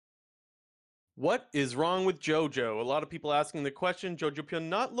What is wrong with JoJo? A lot of people asking the question. JoJo Pyun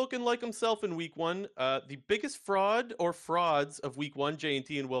not looking like himself in week one. The biggest fraud or frauds of week one,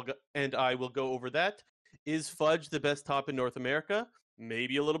 J&T and I will go over that. Is Fudge the best top in North America?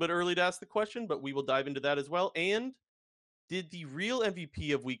 Maybe a little bit early to ask the question, but we will dive into that as well. And did the real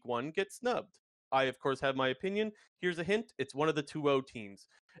MVP of week one get snubbed? I, of course, have my opinion. Here's a hint it's one of the 2-0 teams.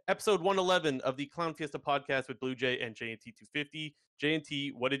 Episode 111 of the Clown Fiesta podcast with Blue Jay and JNT 250.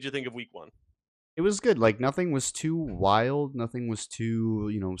 JNT, what did you think of week one? It was good. Like nothing was too wild, nothing was too,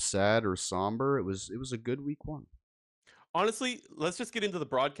 sad or somber. It was a good week one. Honestly, let's just get into the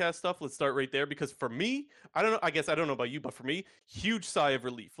broadcast stuff. Let's start right there because for me, I don't know. I guess I don't know about you, but for me, huge sigh of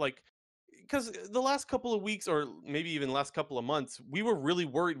relief. Like, because the last couple of weeks, or maybe even last couple of months, we were really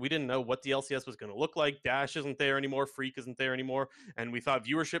worried. We didn't know what the LCS was going to look like. Dash isn't there anymore. Freak isn't there anymore, and we thought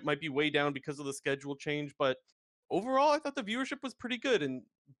viewership might be way down because of the schedule change. But overall, I thought the viewership was pretty good, and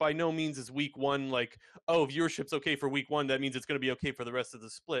by no means is week one like, oh, viewership's okay for week one. That means it's going to be okay for the rest of the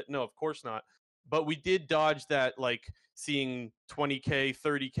split. No, of course not. But we did dodge that, like seeing 20K,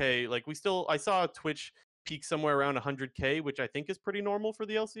 30K. Like I saw Twitch peak somewhere around 100K, which I think is pretty normal for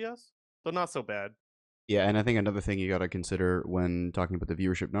the LCS. So not so bad. Yeah, and I think another thing you got to consider when talking about the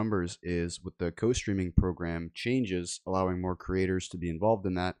viewership numbers is with the co-streaming program changes, allowing more creators to be involved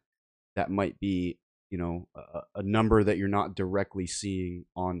in that. That might be, a number that you're not directly seeing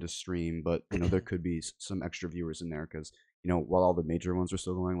on the stream, but there could be some extra viewers in there because while all the major ones are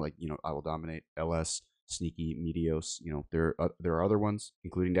still going, like I Will Dominate, LS, Sneaky, Meteos, there are other ones,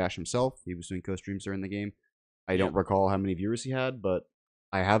 including Dash himself. He was doing co-streams during the game. I don't Yep. recall how many viewers he had, but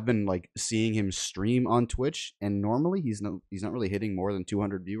I have been like seeing him stream on Twitch, and normally he's not really hitting more than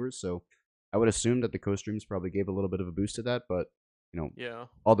 200 viewers. So I would assume that the co-streams probably gave a little bit of a boost to that, but you know, Yeah.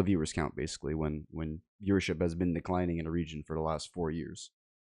 all the viewers count basically when viewership has been declining in a region for the last 4 years.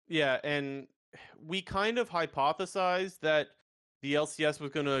 Yeah, and we kind of hypothesized that the LCS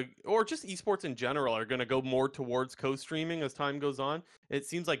was going to, or just esports in general, are going to go more towards co-streaming as time goes on. It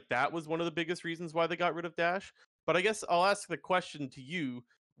seems like that was one of the biggest reasons why they got rid of Dash. But I guess I'll ask the question to you.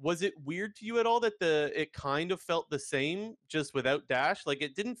 Was it weird to you at all that it kind of felt the same just without Dash? Like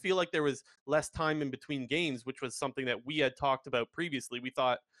it didn't feel like there was less time in between games, which was something that we had talked about previously. We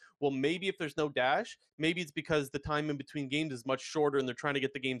thought, well, maybe if there's no dash, maybe it's because the time in between games is much shorter and they're trying to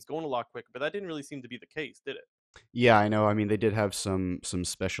get the games going a lot quicker. But that didn't really seem to be the case, did it? Yeah, I know. I mean, they did have some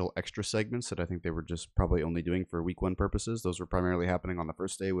special extra segments that I think they were just probably only doing for week one purposes. Those were primarily happening on the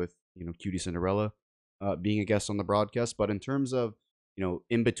first day with Cutie Cinderella being a guest on the broadcast. But in terms of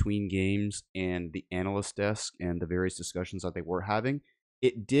in between games and the analyst desk and the various discussions that they were having,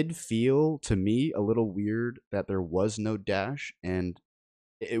 it did feel to me a little weird that there was no dash, and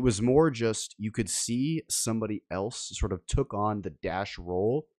it was more just you could see somebody else sort of took on the dash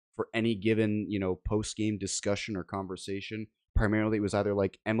role for any given post game discussion or conversation. Primarily it was either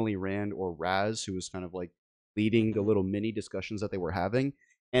like Emily Rand or Raz who was kind of like leading the Mm-hmm. little mini discussions that they were having,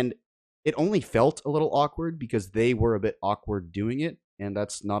 and it only felt a little awkward because they were a bit awkward doing it, and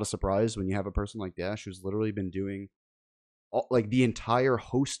that's not a surprise when you have a person like Dash who's literally been doing like the entire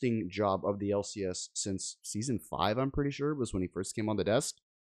hosting job of the LCS since season 5. I'm pretty sure was when he first came on the desk.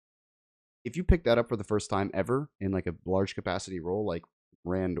 If you pick that up for the first time ever in like a large capacity role like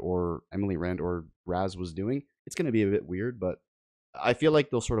Rand or Emily Rand or Raz was doing, it's going to be a bit weird, but I feel like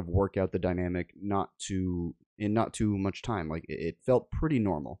they'll sort of work out the dynamic not too much time. Like it felt pretty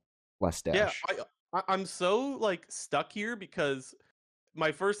normal, less Yeah, dash. I'm so like stuck here because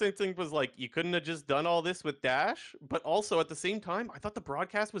my first instinct was like you couldn't have just done all this with Dash, but also at the same time, I thought the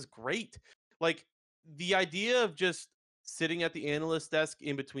broadcast was great. Like the idea of just sitting at the analyst desk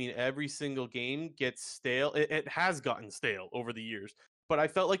in between every single game gets stale. It has gotten stale over the years, but I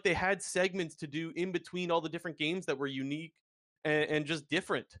felt like they had segments to do in between all the different games that were unique and just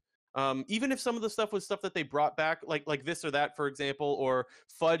different. Even if some of the stuff was stuff that they brought back, like this or that, for example, or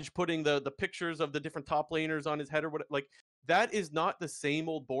Fudge putting the pictures of the different top laners on his head or what, like that is not the same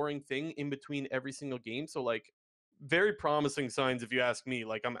old boring thing in between every single game. So like very promising signs if you ask me.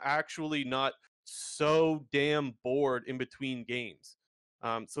 Like I'm actually not so damn bored in between games.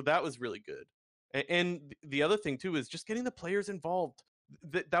 So that was really good. And the other thing too is just getting the players involved.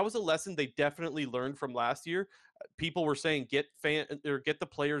 That was a lesson they definitely learned from last year. People were saying get the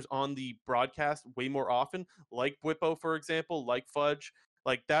players on the broadcast way more often, like Bwipo for example, like Fudge.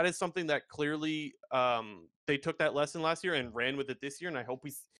 Like that is something that clearly they took that lesson last year and ran with it this year, and I hope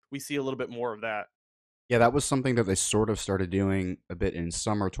we see a little bit more of that. Yeah, that was something that they sort of started doing a bit in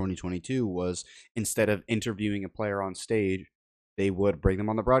summer 2022 was instead of interviewing a player on stage, they would bring them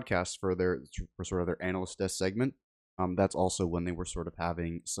on the broadcast for sort of their analyst desk segment. That's also when they were sort of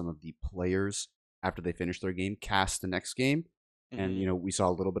having some of the players, after they finished their game, cast the next game. And, Hmm. we saw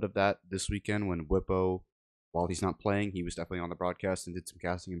a little bit of that this weekend when Whippo, while he's not playing, he was definitely on the broadcast and did some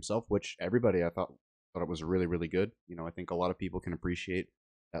casting himself, which everybody I thought it was really, really good. I think a lot of people can appreciate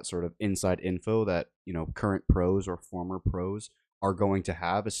that sort of inside info that, current pros or former pros are going to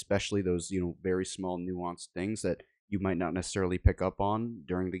have, especially those, very small nuanced things that you might not necessarily pick up on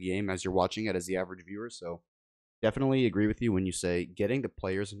during the game as you're watching it as the average viewer. So definitely agree with you when you say getting the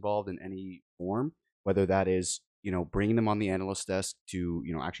players involved in any form, whether that is, bringing them on the analyst desk to,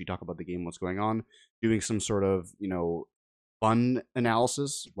 actually talk about the game, what's going on, doing some sort of, fun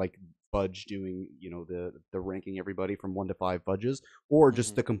analysis, like Fudge doing, the ranking everybody from 1 to 5 fudges, or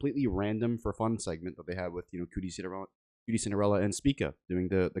just Hmm. the completely random for fun segment that they had with, Cutie Cinderella and Spica doing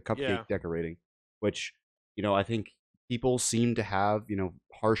the cupcake Yeah. decorating, which, I think people seem to have,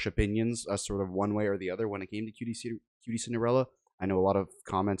 harsh opinions, sort of one way or the other when it came to Cutie Cinderella. I know a lot of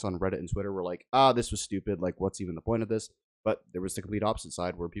comments on Reddit and Twitter were like, this was stupid. Like, what's even the point of this? But there was the complete opposite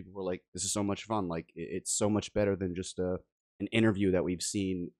side where people were like, this is so much fun. Like, it's so much better than just an interview that we've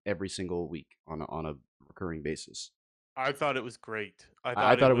seen every single week on a recurring basis. I thought it was great. I I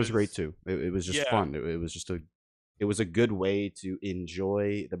thought it thought it was great was, too. It was just yeah. fun. It was just it was a good way to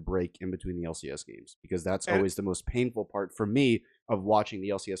enjoy the break in between the LCS games, because that's And always the most painful part for me of watching the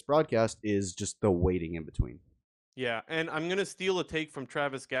LCS broadcast, is just the waiting in between. yeah, and I'm gonna steal a take from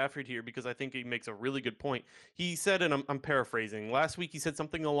Travis Gafford here because I think he makes a really good point. He said, and I'm paraphrasing. Last week he said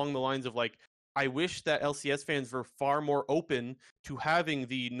something along the lines of like, "I wish that LCS fans were far more open to having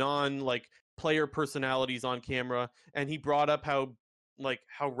the non like player personalities on camera." And he brought up how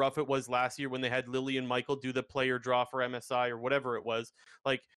rough it was last year when they had Lily and Michael do the player draw for MSI or whatever it was.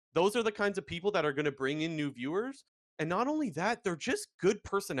 Like those are the kinds of people that are going to bring in new viewers. And not only that, they're just good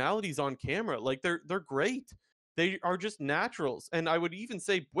personalities on camera. Like they're great. They are just naturals. And I would even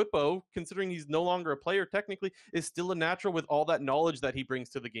say Whippo, considering he's no longer a player technically, is still a natural with all that knowledge that he brings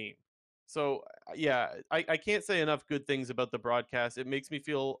to the game. So yeah, I can't say enough good things about the broadcast. It makes me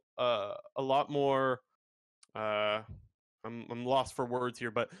feel a lot more. Uh, I'm lost for words here,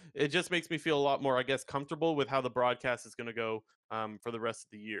 but it just makes me feel a lot more, I guess, comfortable with how the broadcast is going to go for the rest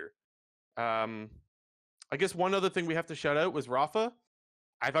of the year. Um, I guess one other thing we have to shout out was Rafa.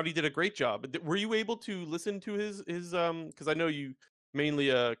 I thought he did a great job. Were you able to listen to his because I know you mainly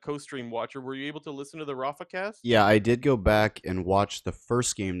a co-stream watcher. Were you able to listen to the Rafa cast? Yeah, I did go back and watch the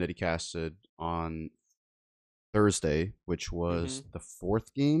first game that he casted on Thursday, which was Mm-hmm. the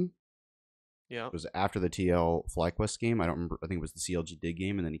fourth game. Yeah. It was after the TL FlyQuest game. I don't remember. I think it was the CLG Dig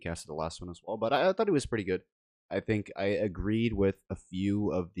game, and then he casted the last one as well. But I thought it was pretty good. I think I agreed with a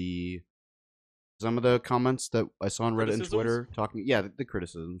few of some of the comments that I saw on Reddit and Criticisms? Twitter talking. Yeah, the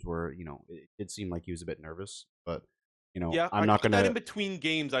criticisms were, it did seem like he was a bit nervous, but Yeah, I'm I not caught that in gonna. between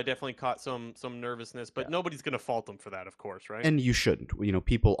games. I definitely caught some nervousness, but Yeah, nobody's gonna fault him for that, of course, right? and you shouldn't.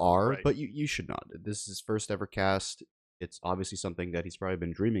 People are, Right. but you should not. This is his first ever cast. It's obviously something that he's probably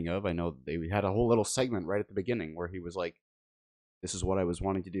been dreaming of. I know they had a whole little segment right at the beginning where he was like, "This is what I was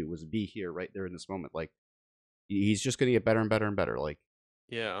wanting to do, was be here right there in this moment." Like, he's just gonna get better and better and better. Like,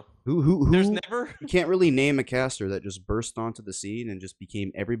 Yeah. There's who never. you can't really name a caster that just burst onto the scene and just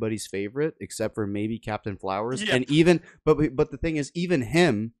became everybody's favorite, except for maybe Captain Flowers. Yeah. And even, but the thing is, even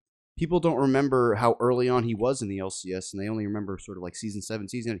him, people don't remember how early on he was in the LCS, and they only remember sort of like season 7,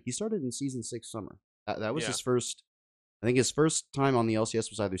 season. He started in season 6 summer. That was Yeah. his first. I think his first time on the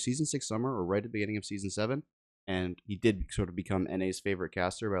LCS was either season 6 summer or right at the beginning of season 7, and he did sort of become NA's favorite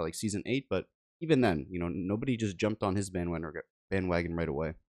caster by like season 8. But even then, nobody just jumped on his bandwagon right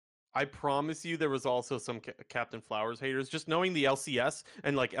away. I promise you, there was also some Captain Flowers haters. Just knowing the LCS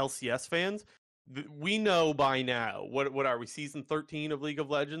and like LCS fans, we know by now what are we, season 13 of League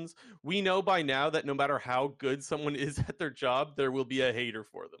of Legends? We know by now that no matter how good someone is at their job, there will be a hater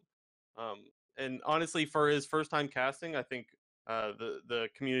for them. Um, and honestly, for his first time casting, I think the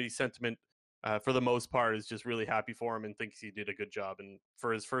community sentiment for the most part is just really happy for him and thinks he did a good job. And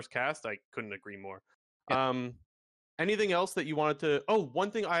for his first cast, I couldn't agree more. Yeah. Um, Anything else that you wanted to? Oh, one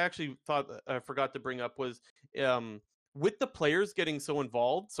thing I actually thought I forgot to bring up was um, with the players getting so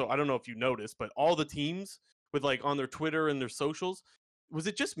involved. So I don't know if you noticed, but all the teams with like on their Twitter and their socials, was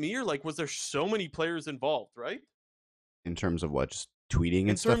it just me or like was there so many players involved? Right? In terms of what, just tweeting In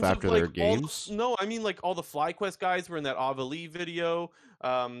and stuff terms of after like their games. no, I mean like all the FlyQuest guys were in that Avali video.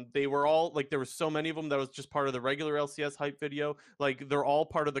 They were all like there were so many of them that was just part of the regular LCS hype video. Like they're all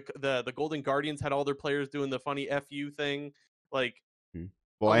part of the Golden Guardians had all their players doing the funny FU thing. Like Hmm.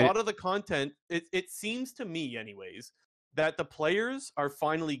 Well, a lot of the content, it seems to me anyways, that the players are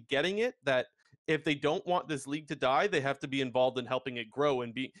finally getting it, that if they don't want this league to die, they have to be involved in helping it grow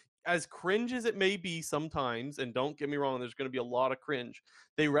and be as cringe as it may be sometimes. And don't get me wrong, there's going to be a lot of cringe.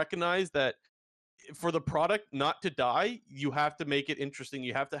 They recognize that for the product not to die, you have to make it interesting.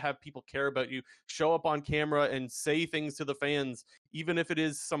 You have to have people care about you, show up on camera and say things to the fans, even if it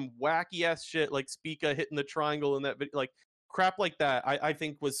is some wacky ass shit like Spica hitting the triangle in that video, like crap like that. I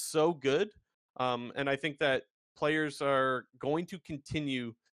think was so good, and I think that players are going to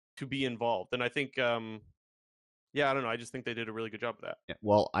continue to be involved. And I think, yeah, I don't know. I just think they did a really good job of that. Yeah,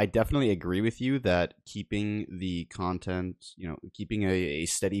 well, I definitely agree with you that keeping the content, keeping a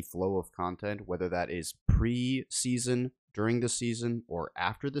steady flow of content, whether that is pre-season, during the season, or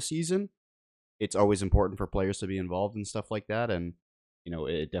after the season, it's always important for players to be involved in stuff like that. And,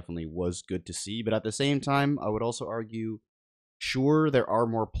 it definitely was good to see. But at the same time, I would also argue, sure, there are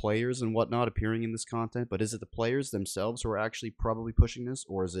more players and whatnot appearing in this content, but is it the players themselves who are actually probably pushing this,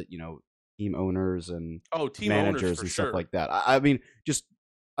 or is it, team owners and Team managers owners for and sure. stuff like that? I mean, just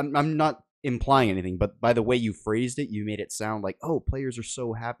I'm not implying anything, but by the way you phrased it, you made it sound like, oh, players are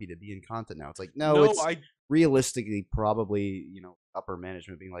so happy to be in content now. It's like, no, it's realistically probably, upper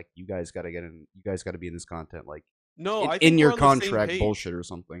management being like, you guys got to get in, you guys got to be in this content, like no, I think in your we're on the same contract page. bullshit or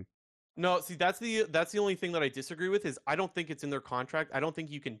something. No, see, that's the only thing that I disagree with is I don't think it's in their contract. I don't think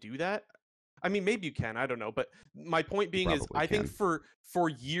you can do that. I mean, maybe you can. I don't know. But my point being is, I think for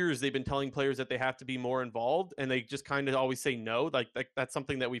years they've been telling players that they have to be more involved, and they just kind of always say no. Like that's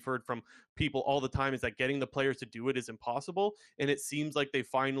something that we've heard from people all the time, is that getting the players to do it is impossible. And it seems like they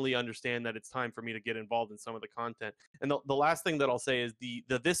finally understand that it's time for me to get involved in some of the content. And the last thing that I'll say is the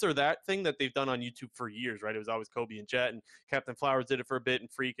this or that thing that they've done on YouTube for years, right? It was always Kobe and Jet, and Captain Flowers did it for a bit, and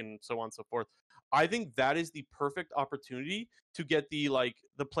Freak, and so on and so forth. I think that is the perfect opportunity to get the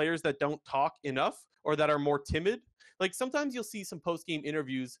players that don't talk enough or that are more timid. Like sometimes you'll see some post-game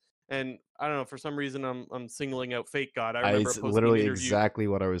interviews, and I don't know, for some reason I'm singling out Fake God. I remember It's a post-game literally interview. exactly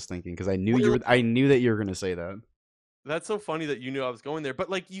what I was thinking, because I knew I knew that you were going to say that. That's so funny that you knew I was going there. But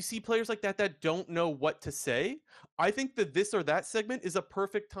you see players like that don't know what to say. I think that this or that segment is a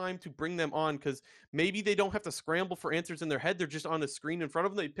perfect time to bring them on, because maybe they don't have to scramble for answers in their head. They're just on the screen in front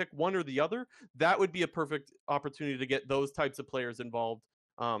of them. They pick one or the other. That would be a perfect opportunity to get those types of players involved,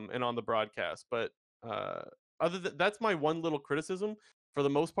 and on the broadcast. But that's my one little criticism. For the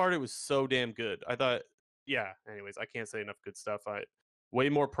most part, it was so damn good. I thought, yeah. Anyways, I can't say enough good stuff. Way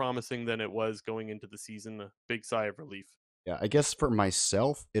more promising than it was going into the season. A big sigh of relief. Yeah, I guess for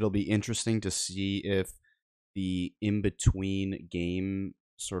myself, it'll be interesting to see if the in-between game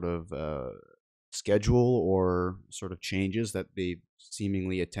sort of schedule or sort of changes that they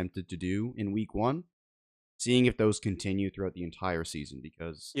seemingly attempted to do in week 1, seeing if those continue throughout the entire season.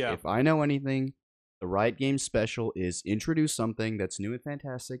 Because if I know anything, the Riot Games special is introduce something that's new and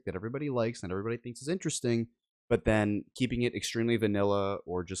fantastic that everybody likes and everybody thinks is interesting, but then keeping it extremely vanilla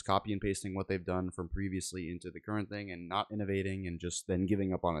or just copy and pasting what they've done from previously into the current thing and not innovating and just then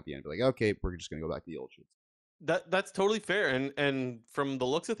giving up on it at the end. Like, okay, we're just going to go back to the old shit. That's totally fair. And from the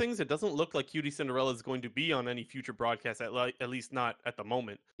looks of things, it doesn't look like Cutie Cinderella is going to be on any future broadcast, at least not at the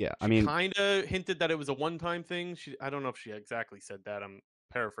moment. Yeah, I mean, kind of hinted that it was a one-time thing. I don't know if she exactly said that. I'm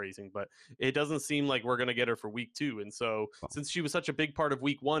paraphrasing, but it doesn't seem like we're going to get her for week 2. And so since she was such a big part of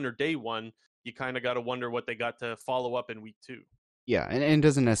week 1 or day 1, you kind of got to wonder what they got to follow up in week 2. Yeah, and it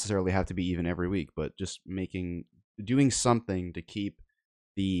doesn't necessarily have to be even every week, but just doing something to keep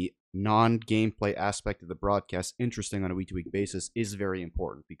the non-gameplay aspect of the broadcast interesting on a week-to-week basis is very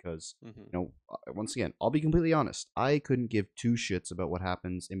important, because, once again, I'll be completely honest, I couldn't give 2 shits about what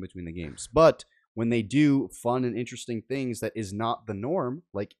happens in between the games. But when they do fun and interesting things that is not the norm,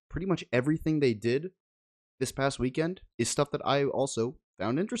 like pretty much everything they did this past weekend is stuff that I also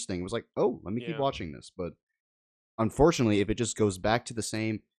found interesting. It was like, oh, let me keep watching this. But unfortunately, if it just goes back to the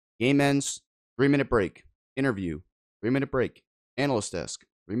same, game ends, 3-minute break, interview, 3-minute break, analyst desk,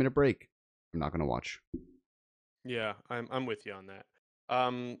 3-minute break, I'm not going to watch. Yeah, I'm with you on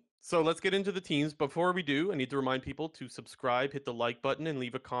that. So let's get into the teams. Before we do, I need to remind people to subscribe, hit the like button, and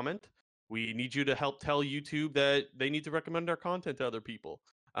leave a comment. We need you to help tell YouTube that they need to recommend our content to other people.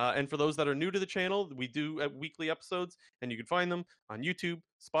 And for those that are new to the channel, we do weekly episodes, and you can find them on YouTube,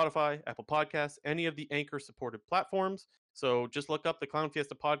 Spotify, Apple Podcasts, any of the Anchor-supported platforms. So just look up the Clown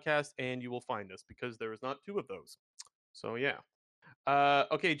Fiesta podcast, and you will find us, because there is not 2 of those. So yeah.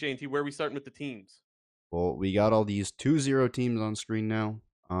 Okay, JNT, where are we starting with the teams? Well, we got all these 2-0 teams on screen now.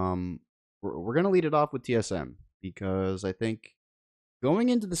 We're going to lead it off with TSM, because I think going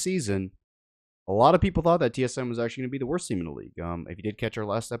into the season, a lot of people thought that TSM was actually going to be the worst team in the league. If you did catch our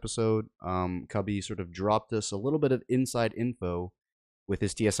last episode, Cubby sort of dropped us a little bit of inside info with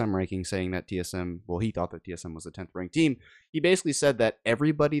his TSM ranking, saying that TSM, well, he thought that TSM was the 10th ranked team. He basically said that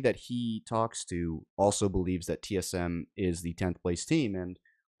everybody that he talks to also believes that TSM is the 10th place team. And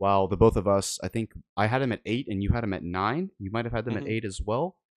while the both of us, I think I had him at 8 and you had him at 9, you might have had them at Hmm. 8 as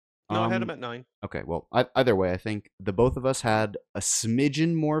well. No, I had him at 9. Okay, well, either way, I think the both of us had a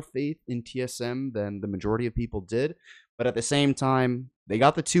smidgen more faith in TSM than the majority of people did. But at the same time, they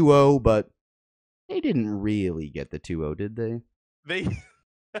got the 2-0, but they didn't really get the 2-0, did they? They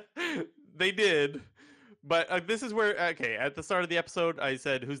they did. But this is where, okay, at the start of the episode, I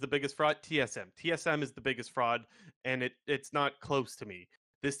said, who's the biggest fraud? TSM. TSM is the biggest fraud, and it's not close to me.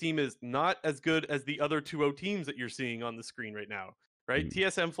 This team is not as good as the other 2-0 teams that you're seeing on the screen right now, right?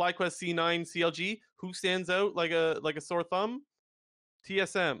 TSM, FlyQuest, C9, CLG. Who stands out like a sore thumb?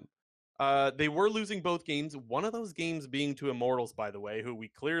 TSM. They were losing both games. One of those games being to Immortals, by the way, who we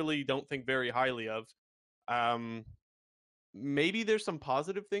clearly don't think very highly of. Maybe there's some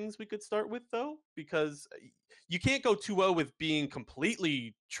positive things we could start with, though, because you can't go 2-0 with being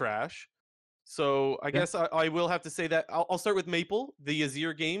completely trash. So I guess I will have to say that I'll start with Maple, the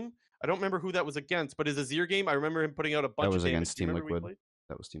Azir game. I don't remember who that was against, but his Azir game, I remember him putting out a bunch That of was damage. against Team Liquid.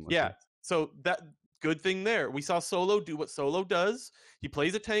 That was Team Liquid. Yeah, so that good thing there. We saw Solo do what Solo does. He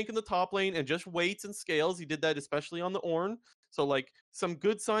plays a tank in the top lane and just waits and scales. He did that especially on the Ornn. So like some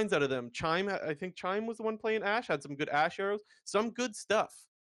good signs out of them. Chime, I think Chime was the one playing Ashe, had some good Ashe arrows, some good stuff.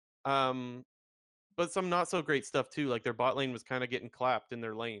 But some not so great stuff too. Like their bot lane was kind of getting clapped in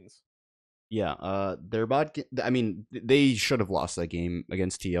their lanes. Yeah, their bot. I mean, they should have lost that game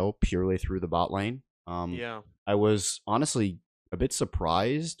against TL purely through the bot lane. Yeah, I was honestly a bit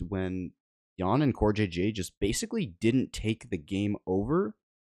surprised when Yon and CoreJJ just basically didn't take the game over.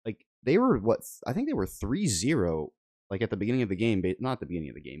 Like they were what I think they were 3-0 like at the beginning of the game, not at the beginning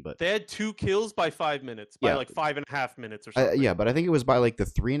of the game, but they had 2 kills by 5 minutes, by like 5.5 minutes or something. Yeah, but I think it was by like the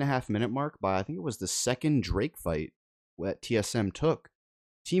 3.5 minute mark. By I think it was the second Drake fight that TSM took.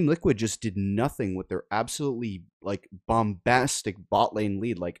 Team Liquid just did nothing with their absolutely like bombastic bot lane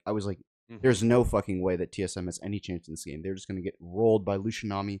lead. Like I was like, there's no fucking way that TSM has any chance in this game. They're just gonna get rolled by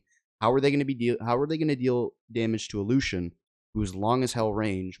Lucianami. How are they gonna deal damage to a Lucian who's long as hell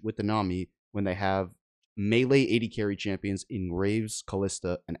range with the Nami when they have melee 80 carry champions in Graves,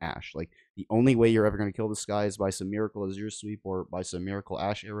 Kalista, and Ashe? Like the only way you're ever gonna kill this guy is by some miracle Azure sweep or by some miracle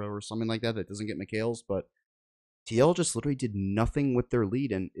Ashe arrow or something like that doesn't get Mikhail's, but TL just literally did nothing with their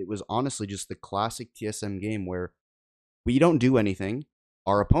lead, and it was honestly just the classic TSM game where we don't do anything,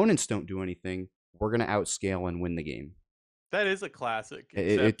 our opponents don't do anything, we're going to outscale and win the game. That is a classic.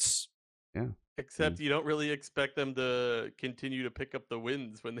 Except you don't really expect them to continue to pick up the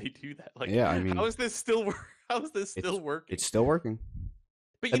wins when they do that. Like, yeah, I mean, how is this still working? It's still working.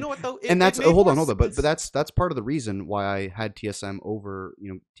 But you know what though? Hold on. But that's part of the reason why I had TSM over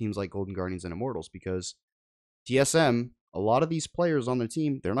teams like Golden Guardians and Immortals, because TSM, a lot of these players on their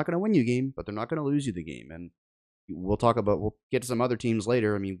team, they're not going to win you a game, but they're not going to lose you the game. And we'll get to some other teams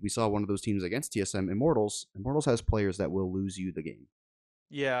later. I mean, we saw one of those teams against TSM, Immortals. Immortals has players that will lose you the game.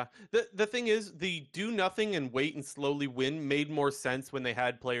 Yeah. The thing is, the do nothing and wait and slowly win made more sense when they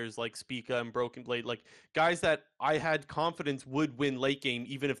had players like Spica and Broken Blade, like guys that I had confidence would win late game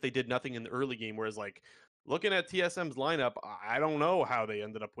even if they did nothing in the early game. Whereas like looking at TSM's lineup, I don't know how they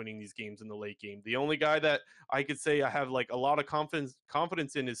ended up winning these games in the late game. The only guy that I could say I have like a lot of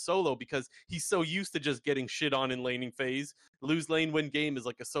confidence in is Solo, because he's so used to just getting shit on in laning phase. Lose lane, win game is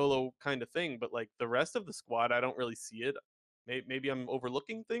like a Solo kind of thing. But like the rest of the squad, I don't really see it. Maybe I'm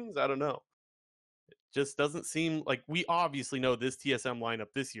overlooking things. I don't know. It just doesn't seem like, we obviously know this TSM lineup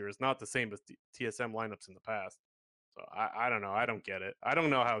this year is not the same as TSM lineups in the past. So I don't know. I don't get it. I don't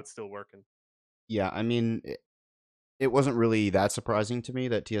know how it's still working. Yeah, I mean, it wasn't really that surprising to me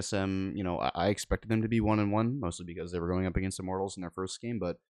that TSM, I expected them to be 1-1, mostly because they were going up against Immortals in their first game,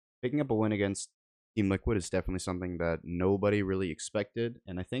 but picking up a win against Team Liquid is definitely something that nobody really expected,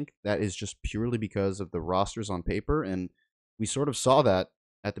 and I think that is just purely because of the rosters on paper, and we sort of saw that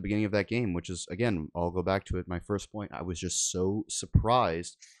at the beginning of that game, which is, again, I'll go back to it, my first point, I was just so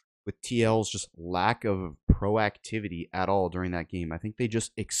surprised with TL's just lack of proactivity at all during that game. I think they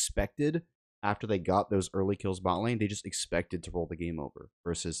just expected, after they got those early kills bot lane, they just expected to roll the game over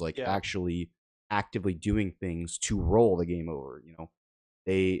versus actually actively doing things to roll the game over.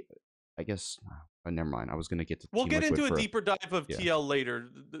 I guess, never mind. I was going to get to We'll get into a deeper dive of TL later.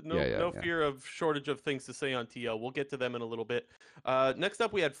 No fear of shortage of things to say on TL. We'll get to them in a little bit. Next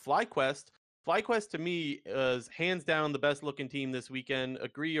up, we had FlyQuest. FlyQuest, to me, is hands down the best looking team this weekend.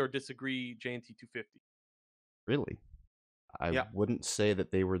 Agree or disagree, JNT250? Really? I Yeah. wouldn't say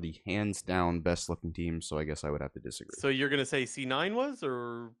that they were the hands down best looking team, so I guess I would have to disagree. So you're gonna say C9 was,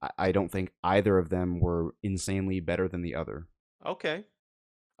 or I don't think either of them were insanely better than the other. okay?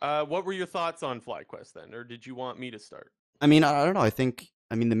 What were your thoughts on FlyQuest then, or did you want me to start? I mean, I don't know.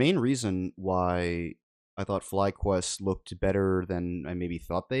 I mean, the main reason why I thought FlyQuest looked better than I maybe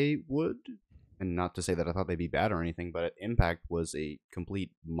thought they would, and not to say that I thought they'd be bad or anything, but Impact was a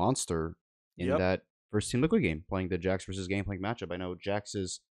complete monster in Yep. that first Team Liquid game, playing the Jax versus Gangplank matchup. I know I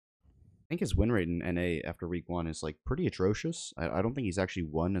think his win rate in NA after week one is like pretty atrocious. I don't think he's actually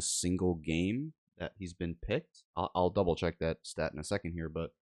won a single game that he's been picked. I'll double check that stat in a second here,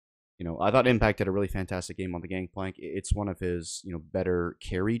 but I thought Impact had a really fantastic game on the Gangplank. It's one of his, better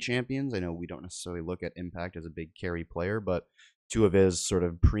carry champions. I know we don't necessarily look at Impact as a big carry player, but two of his sort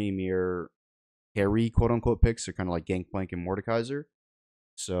of premier carry quote unquote picks are kind of like Gangplank and Mordekaiser.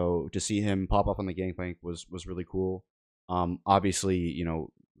 So to see him pop up on the Gangplank was really cool. Obviously,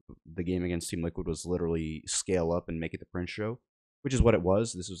 the game against Team Liquid was literally scale up and make it the Prince show, which is what it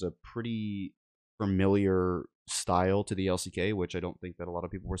was. This was a pretty familiar style to the LCK, which I don't think that a lot of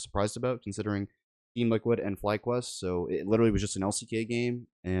people were surprised about, considering Team Liquid and FlyQuest. So it literally was just an LCK game,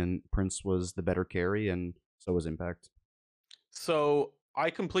 and Prince was the better carry, and so was Impact. So I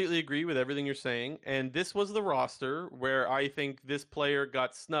completely agree with everything you're saying, and this was the roster where I think this player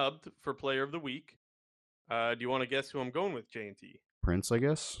got snubbed for Player of the Week. Do you want to guess who I'm going with, J&T? Prince, I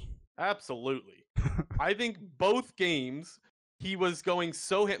guess. Absolutely. I think both games he was going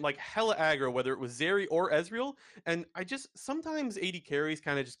so like hella aggro, whether it was Zeri or Ezreal. And I just sometimes AD carries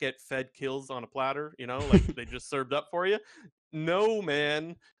kind of just get fed kills on a platter, like they just served up for you. No,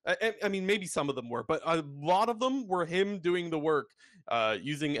 man. I mean, maybe some of them were, but a lot of them were him doing the work,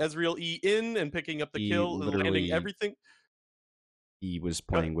 using Ezreal E in and picking up the He kill and landing literally everything. he was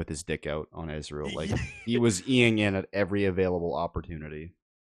playing with his dick out on Ezreal. Like he was eing in at every available opportunity.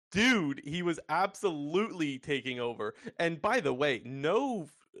 Dude, he was absolutely taking over. And by the way, no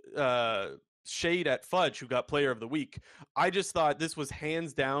shade at Fudge, who got Player of the Week. I just thought this was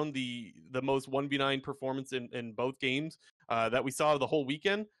hands down the most 1v9 performance in both games that we saw the whole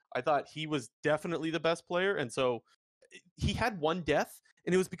weekend. I thought he was definitely the best player, and so he had one death,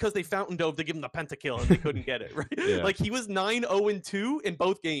 and it was because they fountain dove to give him the pentakill, and they couldn't get it. Right? Yeah. Like he was 9-0-2 in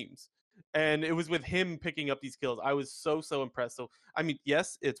both games, and it was with him picking up these kills. I was so impressed. So I mean,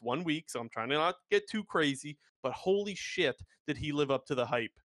 yes, it's 1 week, so I'm trying to not get too crazy, but holy shit, did he live up to the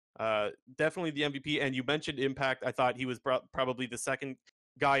hype? Definitely the MVP. And you mentioned Impact. I thought he was probably the second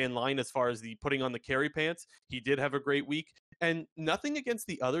guy in line as far as the putting on the carry pants. He did have a great week. And nothing against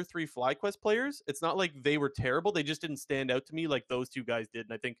the other three FlyQuest players. It's not like they were terrible. They just didn't stand out to me like those two guys did.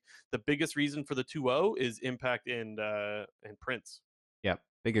 And I think the biggest reason for the 2-0 is Impact and Prince. Yeah,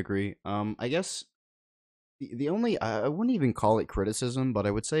 big agree. I guess the only I wouldn't even call it criticism, but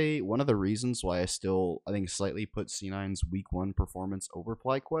I would say one of the reasons why I think slightly put C9's week one performance over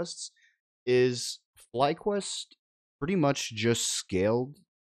FlyQuest's is FlyQuest pretty much just scaled.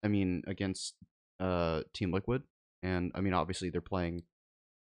 I mean, against Team Liquid, and I mean obviously they're playing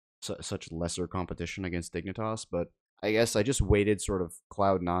such lesser competition against Dignitas, but I guess I just weighted sort of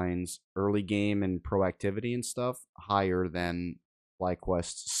Cloud9's early game and proactivity and stuff higher than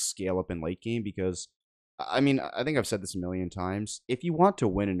FlyQuest's scale up in late game because I mean, I think I've said this a million times. If you want to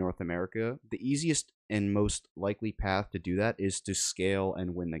win in North America, the easiest and most likely path to do that is to scale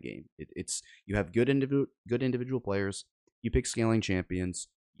and win the game. It's you have good individual players. You pick scaling champions.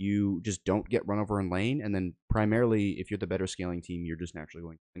 You just don't get run over in lane, and then primarily, if you're the better scaling team, you're just naturally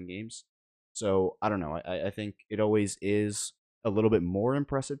going to win games. So I don't know. I think it always is a little bit more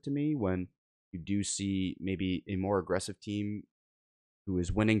impressive to me when you do see maybe a more aggressive team who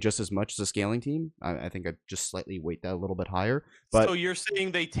is winning just as much as a scaling team. I think I'd just slightly weight that a little bit higher. But so you're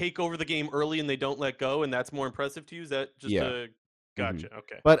saying they take over the game early and they don't let go, and that's more impressive to you? Is that just yeah, a gotcha?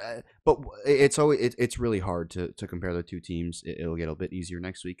 Okay. but it's always it's really hard to compare the two teams. It'll get a bit easier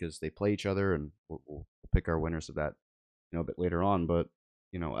next week because they play each other, and we'll pick our winners of that, a bit later on. But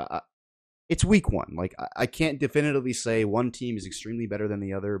it's week one. Like I can't definitively say one team is extremely better than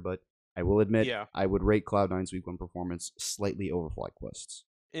the other, but I will admit Yeah. I would rate Cloud9's week one performance slightly over FlyQuest's.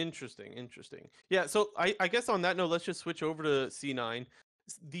 Interesting. Yeah, so I guess on that note, let's just switch over to C9.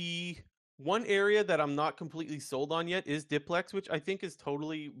 The one area that I'm not completely sold on yet is Diplex, which I think is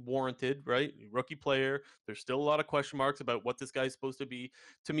totally warranted, right? Rookie player. There's still a lot of question marks about what this guy's supposed to be.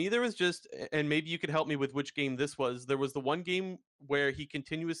 To me, there was just, and maybe you could help me with which game this was. There was the one game where he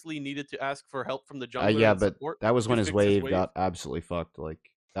continuously needed to ask for help from the jungler Yeah, and but support that was to when his fix his wave got absolutely fucked. Like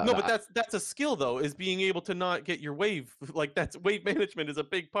No, but that's a skill though, is being able to not get your wave. Like that's wave management is a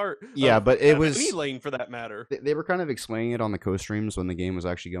big part yeah, but it of any was lane for that matter. they were kind of explaining it on the co-streams when the game was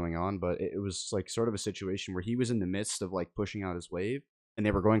actually going on, but it was like sort of a situation where he was in the midst of like pushing out his wave, and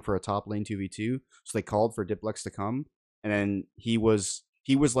they were going for a top lane 2v2, so they called for Diplex to come, and then he was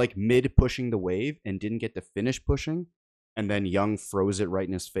like mid pushing the wave and didn't get to finish pushing, and then Young froze it right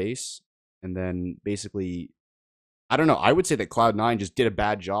in his face, and then basically, I don't know, I would say that Cloud9 just did a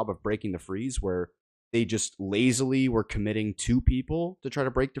bad job of breaking the freeze, where they just lazily were committing two people to try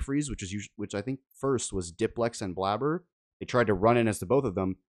to break the freeze, which I think first was Diplex and Blabber. They tried to run in as the both of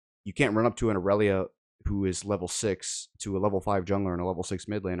them. You can't run up to an Aurelia who is level 6 to a level 5 jungler and a level 6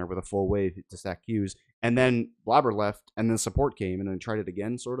 mid laner with a full wave to stack Qs. And then Blabber left, and then support came, and then tried it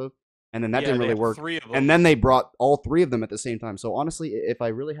again, sort of. And then that didn't really work. And then they brought all three of them at the same time. So honestly, if I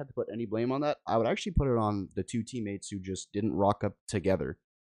really had to put any blame on that, I would actually put it on the two teammates who just didn't rock up together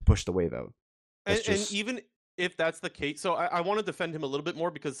to push the wave out. And even if that's the case, so I want to defend him a little bit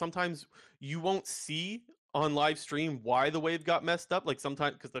more, because sometimes you won't see on live stream why the wave got messed up. Like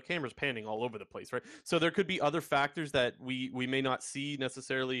sometimes because the camera's panning all over the place, right? So there could be other factors that we may not see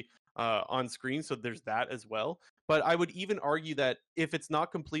necessarily on screen. So there's that as well. But I would even argue that if it's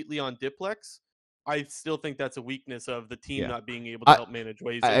not completely on Diplex, I still think that's a weakness of the team not being able to help manage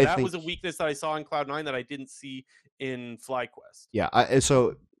waves. And that was a weakness that I saw in Cloud9 that I didn't see in FlyQuest. Yeah,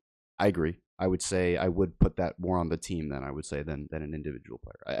 so I agree. I would say I would put that more on the team than I would say than an individual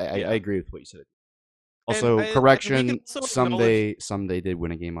player. I agree with what you said. Also, correction, Someday did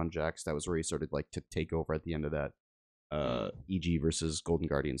win a game on Jax. That was where he started like to take over at the end of that EG versus Golden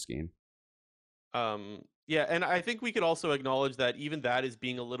Guardians game. Yeah, and I think we could also acknowledge that even that is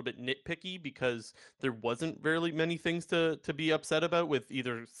being a little bit nitpicky, because there wasn't really many things to be upset about with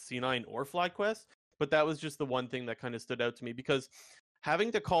either C9 or FlyQuest, but that was just the one thing that kind of stood out to me, because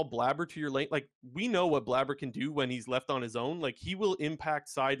having to call Blabber to your lane, like we know what Blabber can do when he's left on his own. Like he will impact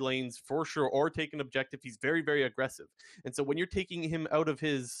side lanes for sure, or take an objective. He's very, very aggressive. And so when you're taking him out of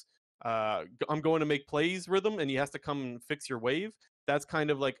his I'm going to make plays rhythm, and he has to come and fix your wave, that's kind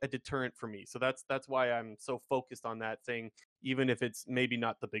of like a deterrent for me. So that's why I'm so focused on that thing, even if it's maybe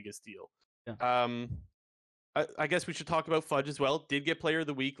not the biggest deal. Yeah. I guess we should talk about Fudge as well. Did get player of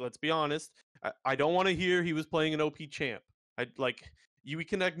the week. Let's be honest. I don't want to hear he was playing an OP champ. We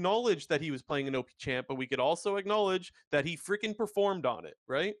can acknowledge that he was playing an OP champ, but we could also acknowledge that he freaking performed on it,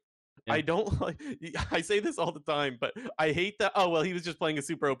 right? Yeah. I don't like. I say this all the time, but I hate that. Oh well, he was just playing a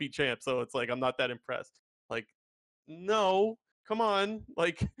super OP champ, so it's like I'm not that impressed. Like, no, come on.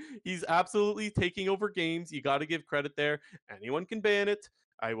 Like, he's absolutely taking over games. You got to give credit there. Anyone can ban it.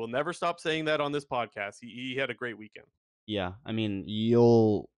 I will never stop saying that on this podcast. He had a great weekend. Yeah, I mean,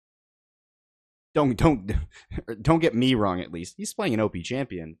 don't get me wrong. At least he's playing an OP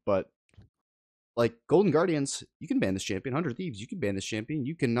champion, but like Golden Guardians, you can ban this champion. 100 Thieves, you can ban this champion.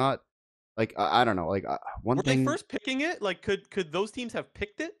 You cannot. Like I don't know. Like one Were thing. Were they first picking it? Like could those teams have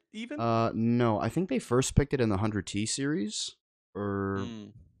picked it even? No. I think they first picked it in the 100T series, or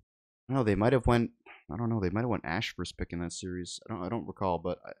no, they might have went. I don't know. They might have went Ash first pick in that series. I don't recall,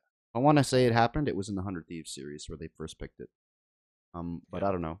 but I want to say it happened. It was in the 100 Thieves series where they first picked it. But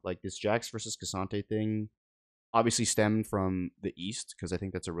I don't know. Like this Jax versus K'Sante thing obviously stemmed from the East, because I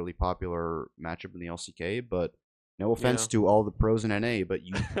think that's a really popular matchup in the LCK. But no offense to all the pros in NA, but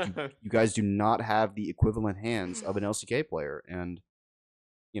you guys do not have the equivalent hands of an LCK player. And,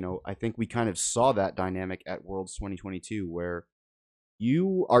 I think we kind of saw that dynamic at Worlds 2022, where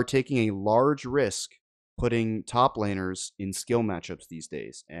you are taking a large risk putting top laners in skill matchups these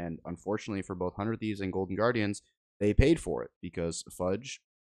days. And unfortunately for both 100 Thieves and Golden Guardians, they paid for it, because Fudge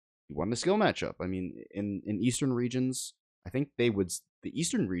won the skill matchup. I mean, in Eastern regions, I think the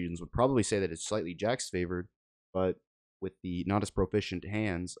Eastern regions would probably say that it's slightly Jax favored, but with the not as proficient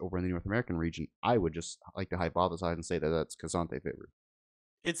hands over in the North American region, I would just like to hypothesize and say that that's K'Sante favored.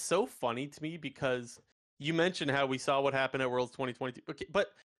 It's so funny to me, because you mentioned how we saw what happened at Worlds 2022, okay, but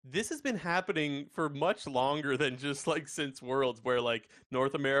this has been happening for much longer than just like since Worlds, where like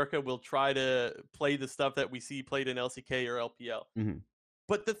North America will try to play the stuff that we see played in LCK or LPL. Mm-hmm.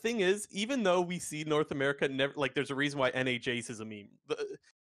 But the thing is, even though we see North America never, like, there's a reason why NA Jace is a meme.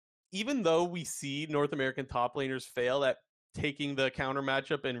 Even though we see North American top laners fail at taking the counter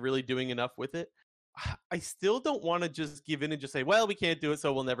matchup and really doing enough with it, I still don't want to just give in and just say, well, we can't do it,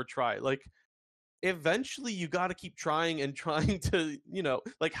 so we'll never try. Like, eventually you got to keep trying and trying to,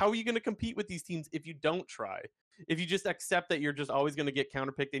 like, how are you going to compete with these teams if you don't try? If you just accept that you're just always going to get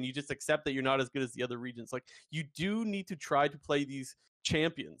counterpicked, and you just accept that you're not as good as the other regions, like, you do need to try to play these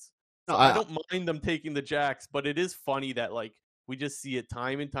champions. So I don't mind them taking the Jax, but it is funny that, like, We just see it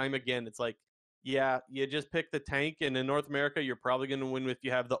time and time again. It's like, yeah, you just pick the tank, and in North America, you're probably going to win if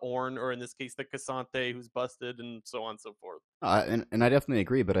you have the Ornn, or in this case, the Cassante, who's busted, and so on and so forth. And I definitely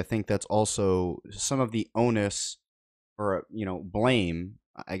agree, but I think that's also some of the onus, or blame.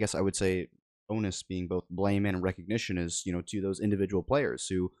 I guess I would say onus being both blame and recognition is to those individual players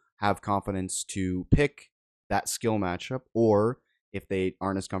who have confidence to pick that skill matchup, or if they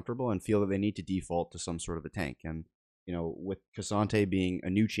aren't as comfortable and feel that they need to default to some sort of a tank. And with Cassante being a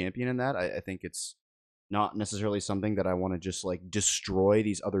new champion in that, I think it's not necessarily something that I want to just like destroy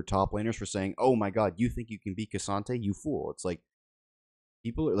these other top laners for saying, "Oh my god, you think you can beat Cassante, you fool." It's like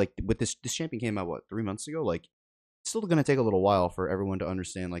people are like, with this champion came out what, 3 months ago. Like, it's still going to take a little while for everyone to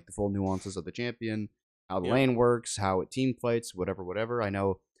understand like the full nuances of the champion, how the Yep. lane works, how it team fights, whatever. I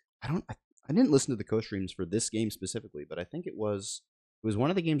know I didn't listen to the co-streams for this game specifically, but I think it was one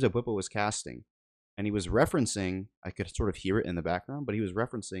of the games that Whippo was casting, and he was referencing, I could sort of hear it in the background, but he was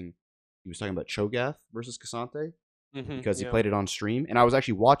talking about Cho'Gath versus Cassante because he Yeah. played it on stream, and I was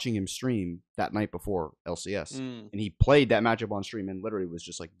actually watching him stream that night before LCS, Mm. and he played that matchup on stream and literally was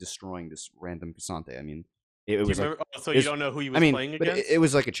just like destroying this random Cassante. I mean, it Do you was like, remember? Oh, so you it's, don't know who he I was mean, playing but against? it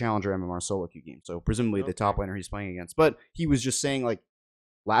was like a challenger MMR solo queue game, so presumably the top Okay. laner he's playing against. But he was just saying like,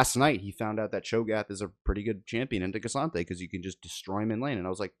 last night he found out that Cho'Gath is a pretty good champion into Cassante because you can just destroy him in lane, and I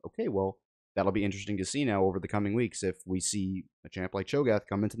was like, okay, well, that'll be interesting to see now over the coming weeks if we see a champ like Cho'Gath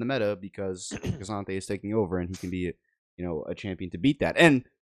come into the meta because Cassante is taking over and he can be a champion to beat that. And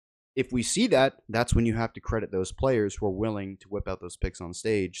if we see that, that's when you have to credit those players who are willing to whip out those picks on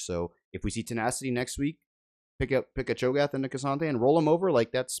stage. So if we see Tenacity next week, pick a Cho'Gath into Cassante and roll him over,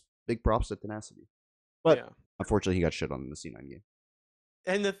 like, that's big props to Tenacity. But Yeah. unfortunately, he got shit on in the C9 game.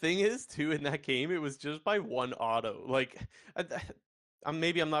 And the thing is, too, in that game, it was just by one auto. Like,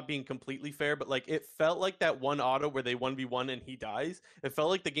 maybe I'm not being completely fair, but like, it felt like that one auto where they 1v1 and he dies. It felt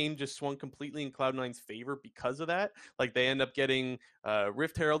like the game just swung completely in Cloud9's favor because of that. Like, they end up getting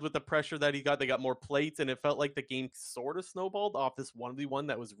Rift Herald with the pressure that he got. They got more plates, and it felt like the game sort of snowballed off this 1v1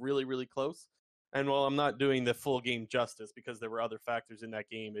 that was really, really close. And while I'm not doing the full game justice because there were other factors in that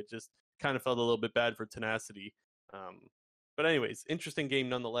game, it just kind of felt a little bit bad for Tenacity. But anyways, interesting game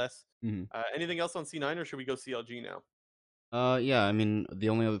nonetheless. Mm-hmm. Anything else on C9, or should we go CLG now? Yeah, I mean, the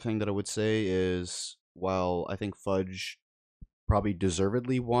only other thing that I would say is, while I think Fudge probably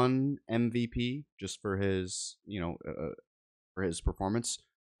deservedly won MVP just for his, for his performance,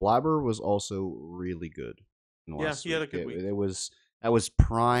 Blabber was also really good in the Yeah, last he had a week. good week. That was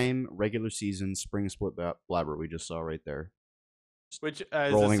prime regular season spring split Blabber we just saw right there. Which,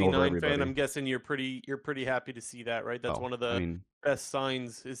 as a Rolling over C9 fan, everybody. I'm guessing you're pretty happy to see that, right? That's Oh, one of I the mean, best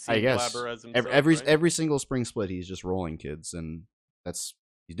signs is I seeing guess Blabber as himself, every right? every single spring split he's just rolling kids, and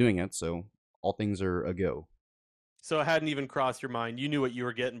he's doing it. So all things are a go. So it hadn't even crossed your mind. You knew what you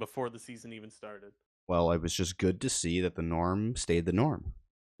were getting before the season even started. Well, it was just good to see that the norm stayed the norm.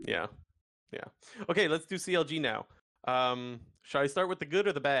 Yeah. Yeah. Okay, let's do CLG now. Shall I start with the good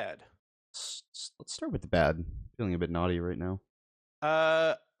or the bad? Let's start with the bad. Feeling a bit naughty right now.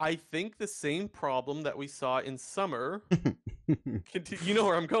 I think the same problem that we saw in summer. You know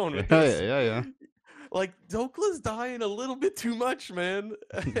where I'm going with this. Yeah. Like, Dokla's dying a little bit too much, man.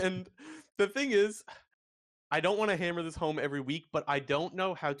 And the thing is, I don't want to hammer this home every week, but I don't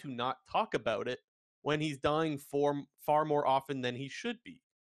know how to not talk about it when he's dying far more often than he should be.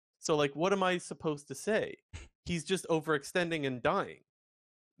 So, like, what am I supposed to say? He's just overextending and dying.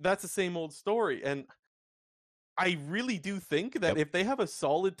 That's the same old story. And I really do think that if they have a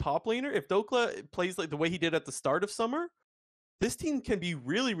solid top laner, if Dokla plays like the way he did at the start of summer, this team can be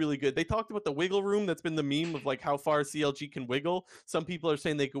really, really good. They talked about the wiggle room. That's been the meme of like how far CLG can wiggle. Some people are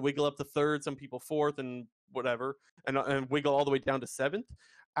saying they could wiggle up to third, some people fourth, and whatever, and wiggle all the way down to seventh.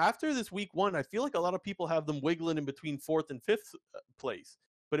 After this week one, I feel like a lot of people have them wiggling in between fourth and fifth place.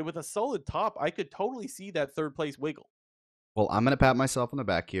 But with a solid top, I could totally see that third place wiggle. Well, I'm going to pat myself on the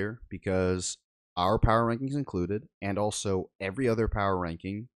back here because our power rankings included, and also every other power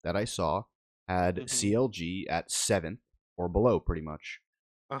ranking that I saw had CLG at 7th or below, pretty much.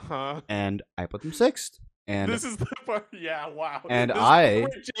 And I put them 6th. And this is the part, yeah, wow. And this I,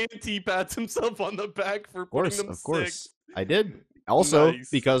 JNT pats himself on the back for putting them of course, 6th. I did. Also, Nice.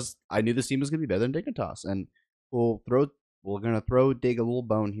 because I knew this team was going to be better than Dignitas, and we're going to throw Dig a little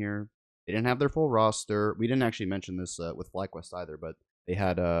bone here. They didn't have their full roster. We didn't actually mention this with FlyQuest either, but they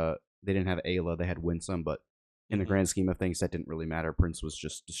didn't have Ayla. They had Winsome, but in the grand scheme of things, that didn't really matter. Prince was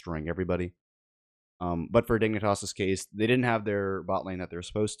just destroying everybody. But for Dignitas' case, they didn't have their bot lane that they're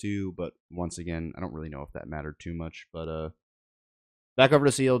supposed to. But once again, I don't really know if that mattered too much. But Back over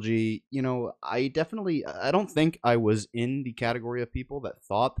to CLG, I don't think I was in the category of people that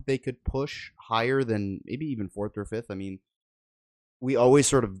thought that they could push higher than maybe even fourth or fifth. I mean, we always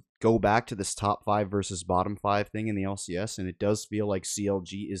sort of go back to this top five versus bottom five thing in the LCS, and it does feel like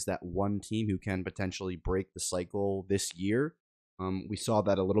CLG is that one team who can potentially break the cycle this year. We saw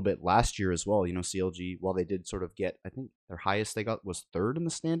that a little bit last year as well. CLG, while they did sort of get, I think their highest they got was third in the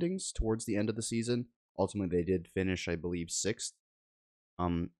standings towards the end of the season. Ultimately, they did finish, I believe, sixth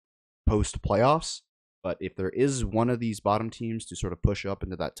post playoffs. But if there is one of these bottom teams to sort of push up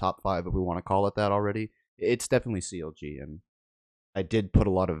into that top five, if we want to call it that already, it's definitely CLG. And I did put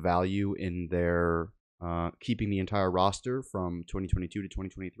a lot of value in their keeping the entire roster from 2022 to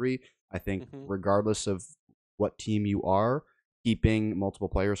 2023. I think regardless of what team you are, keeping multiple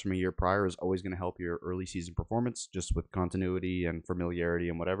players from a year prior is always going to help your early season performance, just with continuity and familiarity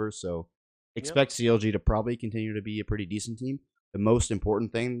and whatever. So expect CLG to probably continue to be a pretty decent team. The most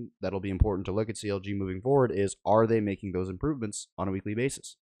important thing that'll be important to look at CLG moving forward is, are they making those improvements on a weekly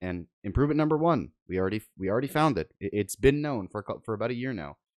basis? And improvement number one, we already found it. It's been known for about a year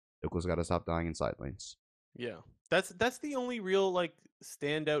now. Dokla's got to stop dying in side lanes. Yeah, that's the only real like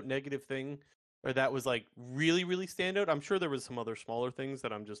standout negative thing, or that was like really really standout. I'm sure there was some other smaller things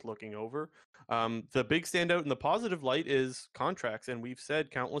that I'm just looking over. The big standout in the positive light is contracts, and we've said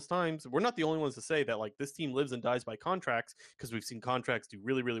countless times, we're not the only ones to say that like this team lives and dies by contracts, because we've seen contracts do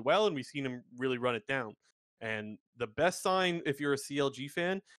really really well and we've seen them really run it down. And the best sign, if you're a CLG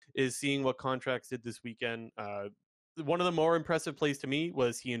fan, is seeing what contracts did this weekend. One of the more impressive plays to me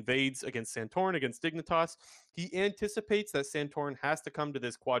was he invades against Santorin, against Dignitas. He anticipates that Santorin has to come to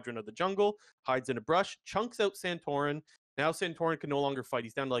this quadrant of the jungle, hides in a brush, chunks out Santorin. Now Santorin can no longer fight.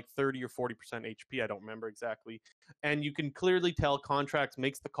 He's down to like 30 or 40% HP. I don't remember exactly. And you can clearly tell Contracts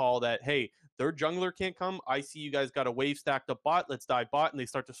makes the call that, hey, their jungler can't come. I see you guys got a wave stacked up bot. Let's dive bot. And they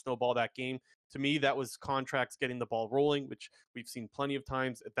start to snowball that game. To me, that was Contracts getting the ball rolling, which we've seen plenty of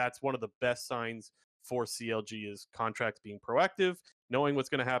times. That's one of the best signs for CLG, is Contracts being proactive, knowing what's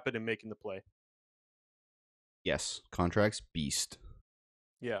going to happen, and making the play. Yes, Contracts beast.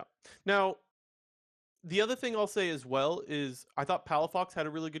 Yeah. Now, the other thing I'll say as well is I thought Palafox had a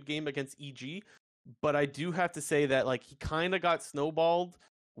really good game against EG, but I do have to say that like he kind of got snowballed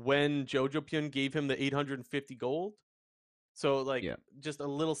when Jojopyun gave him the 850 gold. So, like, Yeah. just a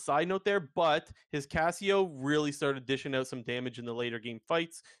little side note there, but his Casio really started dishing out some damage in the later game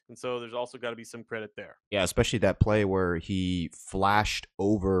fights, and so there's also got to be some credit there. Yeah, especially that play where he flashed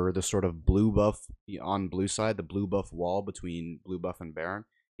over the sort of blue buff on blue side, the blue buff wall between blue buff and Baron.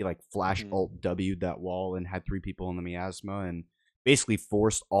 He like flash alt W'd that wall and had three people in the miasma and basically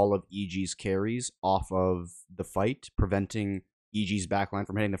forced all of EG's carries off of the fight, preventing EG's backline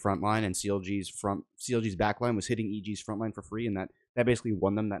from hitting the front line, and CLG's backline was hitting EG's front line for free, and that basically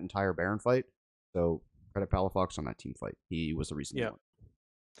won them that entire Baron fight. So credit Palafox on that team fight. He was the reason they won.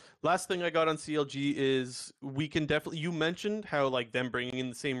 Last thing I got on CLG is we can definitely, you mentioned how like them bringing in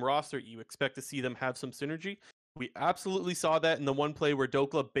the same roster, you expect to see them have some synergy. We absolutely saw that in the one play where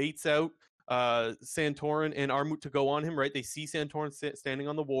Dokla baits out Santorin and Armut to go on him, right? They see Santorin standing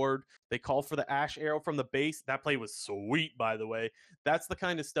on the ward. They call for the Ash arrow from the base. That play was sweet, by the way. That's the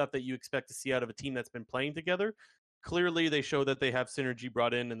kind of stuff that you expect to see out of a team that's been playing together. Clearly, they show that they have synergy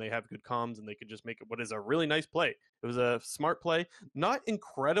brought in and they have good comms, and they could just make it what is a really nice play. It was a smart play, not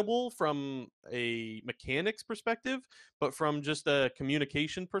incredible from a mechanics perspective, but from just a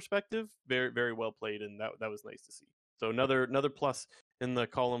communication perspective, very very well played, and that was nice to see. So another plus in the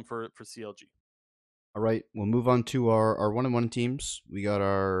column for CLG. All right, we'll move on to our 1-1 teams. We got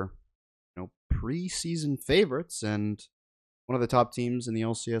our preseason favorites and one of the top teams in the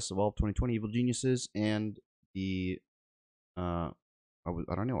LCS Evolve 2020, Evil Geniuses, and the I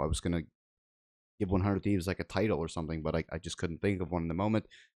don't know. I was gonna give 100 Thieves like a title or something, but I just couldn't think of one in the moment.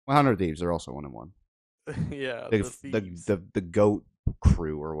 100 Thieves are also 1-1. Yeah, the goat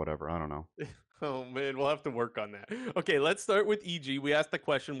crew or whatever. I don't know. Oh man, we'll have to work on that. Okay, let's start with EG. We asked the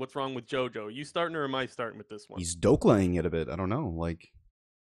question, what's wrong with JoJo? Are you starting or am I starting with this one? He's Doklaing it a bit. I don't know.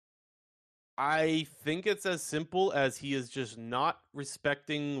 I think it's as simple as he is just not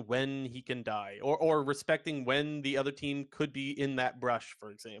respecting when he can die, or respecting when the other team could be in that brush,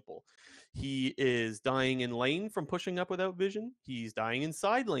 for example. He is dying in lane from pushing up without vision. He's dying in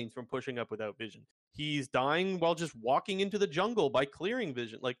side lanes from pushing up without vision. He's dying while just walking into the jungle by clearing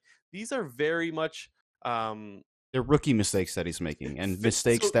vision. Like, these are very much they're rookie mistakes that he's making, and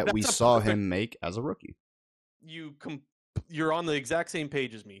mistakes that we saw him make as a rookie. You're on the exact same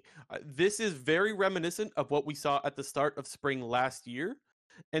page as me. This is very reminiscent of what we saw at the start of spring last year.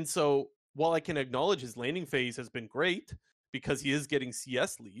 And so while I can acknowledge his landing phase has been great, because he is getting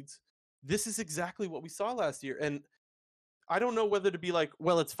CS leads. This is exactly what we saw last year. And I don't know whether to be like,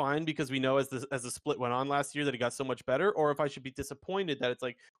 well, it's fine because we know as the split went on last year that he got so much better, or if I should be disappointed that it's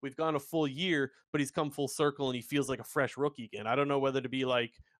like we've gone a full year, but he's come full circle and he feels like a fresh rookie again. I don't know whether to be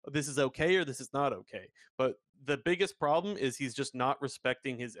like, this is okay or this is not okay. But the biggest problem is he's just not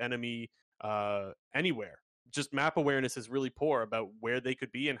respecting his enemy anywhere. Just map awareness is really poor about where they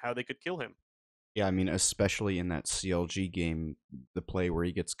could be and how they could kill him. Yeah, I mean, especially in that CLG game, the play where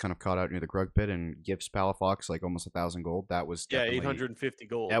he gets kind of caught out near the Grug pit and gives Palafox like almost 1,000 gold. That was Yeah, definitely 850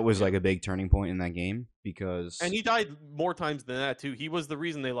 gold. that was Yeah. like a big turning point in that game because And he died more times than that too. He was the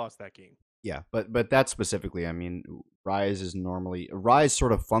reason they lost that game. yeah, but that specifically, I mean, Rise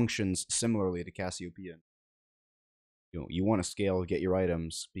sort of functions similarly to Cassiopeia. You want to scale, get your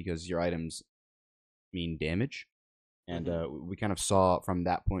items because your items mean damage. And we kind of saw from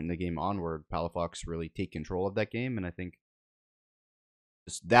that point in the game onward, Palafox really take control of that game, and I think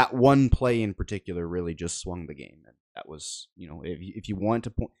just that one play in particular really just swung the game. And that was, if you want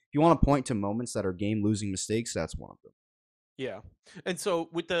to point to moments that are game losing mistakes, that's one of them. Yeah. And so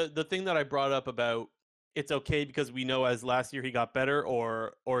with the thing that I brought up about it's okay because we know as last year he got better,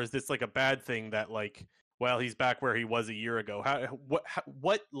 or is this like a bad thing that like, well, he's back where he was a year ago?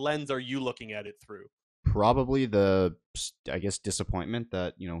 What lens are you looking at it through? Probably the, I guess, disappointment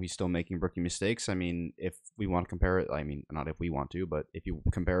that he's still making rookie mistakes. I mean, if we want to compare it, I mean, not if we want to, but if you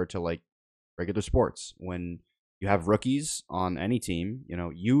compare it to like regular sports, when you have rookies on any team,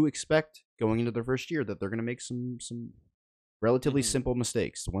 you expect going into their first year that they're going to make some relatively simple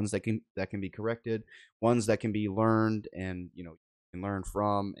mistakes, ones that can be corrected, ones that can be learned, and can learn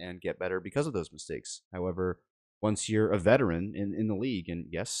from and get better because of those mistakes. However, once you're a veteran in the league, and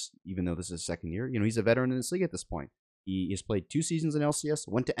yes, even though this is his second year, he's a veteran in this league at this point. He has played 2 seasons in LCS,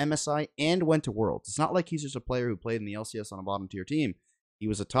 went to MSI, and went to Worlds. It's not like he's just a player who played in the LCS on a bottom tier team. He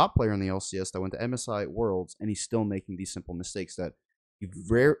was a top player in the LCS that went to MSI, Worlds, and he's still making these simple mistakes that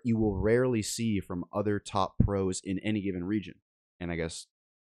you will rarely see from other top pros in any given region. And I guess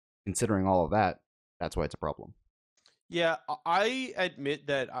considering all of that, that's why it's a problem. Yeah, I admit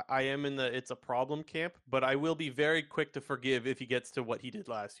that I am in the it's a problem camp, but I will be very quick to forgive if he gets to what he did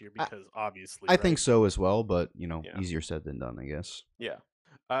last year because obviously. I think so as well, but Yeah. easier said than done, I guess. Yeah.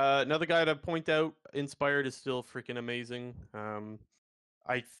 Another guy to point out, Inspired is still freaking amazing.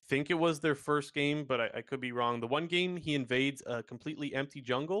 I think it was their first game, but I could be wrong. The one game he invades a completely empty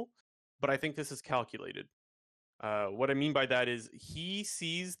jungle, but I think this is calculated. What I mean by that is he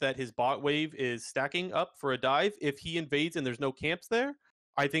sees that his bot wave is stacking up for a dive. If he invades and there's no camps there,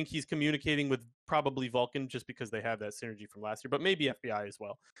 I think he's communicating with probably Vulcan just because they have that synergy from last year, but maybe FBI as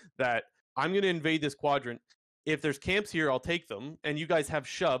well. That I'm going to invade this quadrant. If there's camps here, I'll take them, and you guys have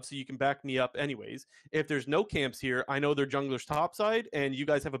shove, so you can back me up anyways. If there's no camps here, I know they're jungler's topside, and you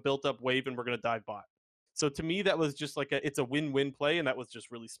guys have a built-up wave, and we're going to dive bot. So to me, that was just like it's a win-win play, and that was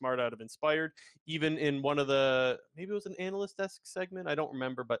just really smart out of Inspired. Even in one of maybe it was an analyst desk segment, I don't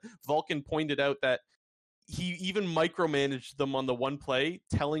remember, but Vulcan pointed out that he even micromanaged them on the one play,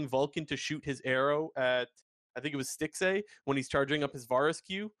 telling Vulcan to shoot his arrow at, I think it was Stixxay, when he's charging up his Varus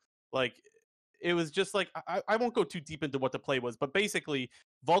Q. Like, it was just like, I won't go too deep into what the play was, but basically,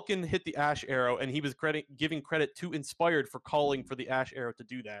 Vulcan hit the Ashe arrow, and he was giving credit to Inspired for calling for the Ashe arrow to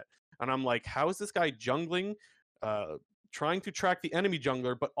do that. And I'm like, how is this guy jungling, trying to track the enemy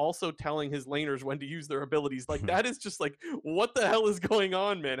jungler, but also telling his laners when to use their abilities? Like, that is just like, what the hell is going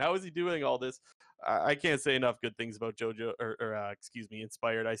on, man? How is he doing all this? I can't say enough good things about JoJo, or excuse me,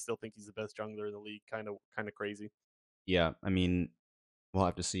 Inspired. I still think he's the best jungler in the league. Kind of crazy. Yeah, I mean, we'll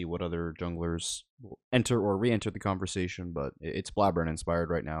have to see what other junglers will enter or re-enter the conversation, but it's Blabber and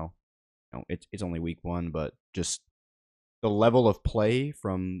Inspired right now. It's only week 1, but just the level of play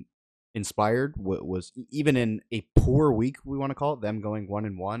from Inspired was, even in a poor week, we want to call it, them going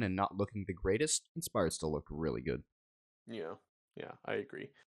 1-1 and not looking the greatest, Inspired still looked really good. Yeah, I agree.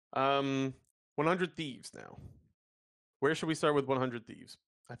 100 Thieves now. Where should we start with 100 Thieves?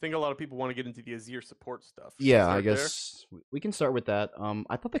 I think a lot of people want to get into the Azir support stuff. Yeah, I guess we can start with that.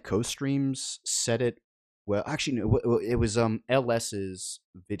 I thought the co-streams said it well. Actually, no, it was LS's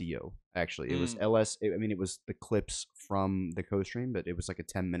video. Actually, it was LS. I mean, it was the clips from the co-stream, but it was like a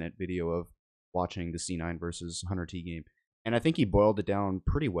 10-minute video of watching the C9 versus Hunter T game, and I think he boiled it down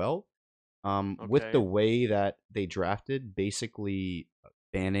pretty well. With the way that they drafted, basically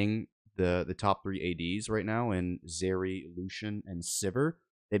banning the top 3 ADs right now in Zeri, Lucian, and Sivir.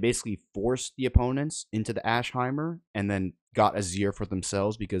 They basically forced the opponents into the Ashheimer and then got Azir for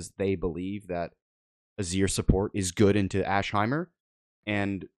themselves because they believe that Azir support is good into Ashheimer.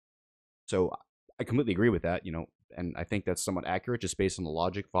 And so I completely agree with that. and I think that's somewhat accurate just based on the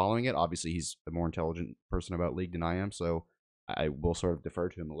logic following it. Obviously, he's the more intelligent person about League than I am, so I will sort of defer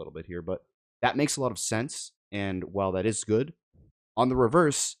to him a little bit here. But that makes a lot of sense, and while that is good, on the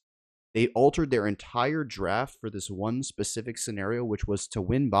reverse, they altered their entire draft for this one specific scenario, which was to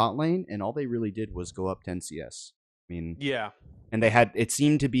win bot lane, and all they really did was go up 10 CS. I mean, Yeah. and it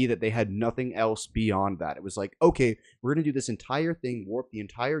seemed to be that they had nothing else beyond that. It was like, okay, we're going to do this entire thing, warp the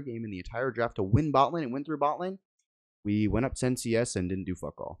entire game and the entire draft to win bot lane and win through bot lane. We went up 10 CS and didn't do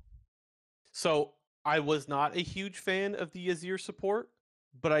fuck all. So I was not a huge fan of the Azir support,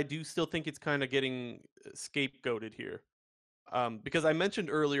 but I do still think it's kind of getting scapegoated here. Because I mentioned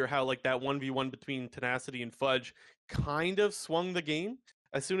earlier how like that 1v1 between Tenacity and Fudge kind of swung the game.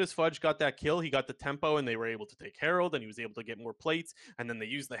 As soon as Fudge got that kill, he got the tempo and they were able to take Herald and he was able to get more plates. And then they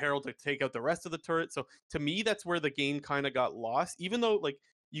used the Herald to take out the rest of the turret. So to me, that's where the game kind of got lost, even though like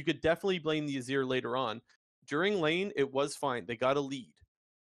you could definitely blame the Azir later on. During lane, it was fine. They got a lead.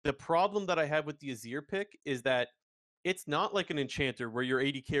 The problem that I have with the Azir pick is that it's not like an enchanter where your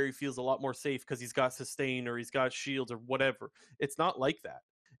AD carry feels a lot more safe because he's got sustain or he's got shields or whatever. It's not like that.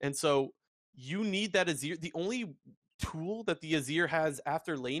 And so you need that Azir. The only tool that the Azir has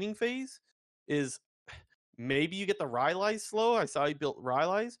after laning phase is maybe you get the Rylai's slow. I saw you built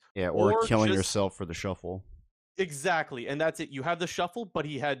Rylai's. Yeah, or killing yourself for the shuffle. Exactly. And that's it. You have the shuffle, but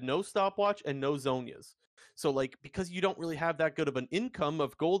he had no stopwatch and no Zhonya's. So like because you don't really have that good of an income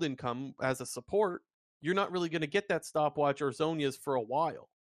of gold income as a support, you're not really going to get that stopwatch or Zhonya's for a while.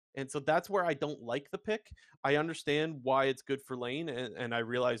 And so that's where I don't like the pick. I understand why it's good for lane, and I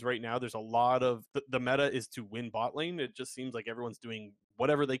realize right now there's a lot of the meta is to win bot lane. It just seems like everyone's doing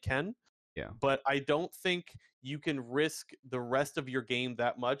whatever they can. Yeah. But I don't think you can risk the rest of your game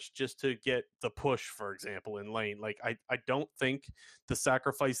that much just to get the push, for example, in lane. Like I don't think the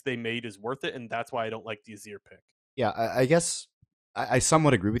sacrifice they made is worth it, and that's why I don't like the Azir pick. Yeah, I guess I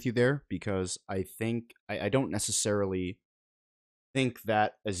somewhat agree with you there because I think I don't necessarily think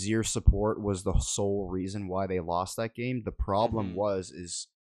that Azir support was the sole reason why they lost that game. The problem is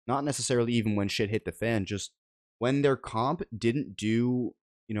not necessarily even when shit hit the fan, just when their comp didn't do,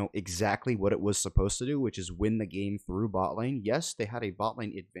 exactly what it was supposed to do, which is win the game through bot lane. Yes, they had a bot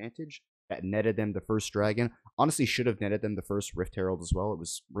lane advantage that netted them the first dragon. Honestly, should have netted them the first Rift Herald as well. It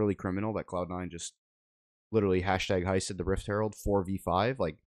was really criminal that Cloud9 just literally hashtag heisted the Rift Herald 4v5.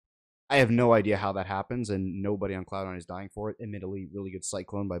 Like, I have no idea how that happens, and nobody on Cloud9 is dying for it. Admittedly, really good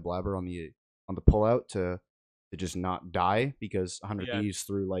Cyclone by Blabber on the pullout to just not die because 100 Thieves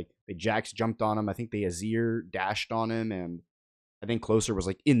threw like the Jax jumped on him. I think the Azir dashed on him, and I think Closer was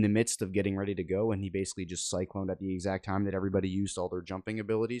like in the midst of getting ready to go, and he basically just cycloned at the exact time that everybody used all their jumping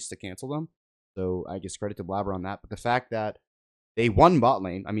abilities to cancel them. So I guess credit to Blabber on that. But the fact that they won bot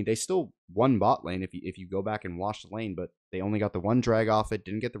lane. I mean, they still won bot lane if you go back and watch the lane, but they only got the one drag off it,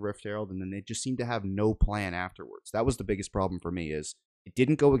 didn't get the Rift Herald, and then they just seemed to have no plan afterwards. That was the biggest problem for me is it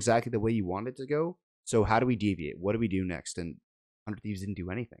didn't go exactly the way you wanted it to go. So how do we deviate? What do we do next? And 100 Thieves didn't do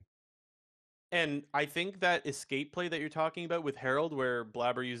anything. And I think that escape play that you're talking about with Herald, where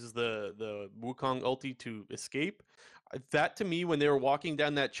Blabber uses the Wukong ulti to escape, that to me, when they were walking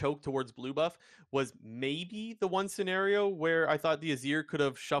down that choke towards blue buff, was maybe the one scenario where I thought the Azir could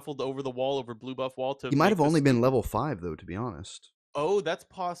have shuffled over the wall, over blue buff wall to. He might have only been level 5 though, to be honest. Oh, that's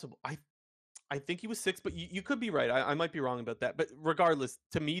possible. I think he was 6, but you could be right. I might be wrong about that. But regardless,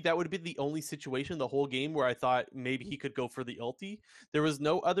 to me, that would have been the only situation the whole game where I thought maybe he could go for the ulti. There was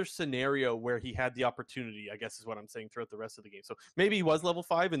no other scenario where he had the opportunity, I guess is what I'm saying, throughout the rest of the game. So maybe he was level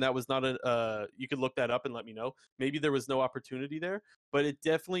 5, and that was not you could look that up and let me know. Maybe there was no opportunity there, but it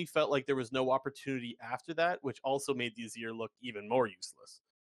definitely felt like there was no opportunity after that, which also made the Azir look even more useless.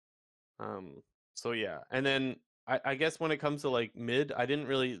 So yeah, and then I guess when it comes to like mid,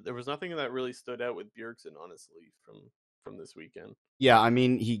 there was nothing that really stood out with Bjergsen, honestly, from this weekend. Yeah, I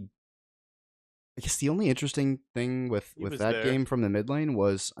mean, I guess the only interesting thing with that game from the mid lane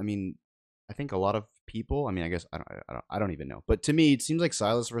was, I mean, I think a lot of people, I mean, I guess I don't even know, but to me, it seems like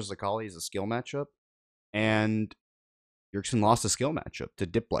Sylas versus Akali is a skill matchup, and Bjergsen lost a skill matchup to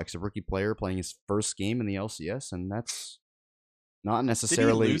Diplex, a rookie player playing his first game in the LCS, and that's not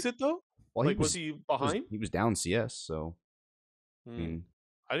necessarily. Did he lose it though? Well, like, was he behind? He was down CS, so. I mean,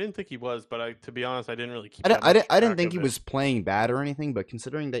 I didn't think he was, but to be honest, I didn't really keep. I didn't think he was playing bad or anything, but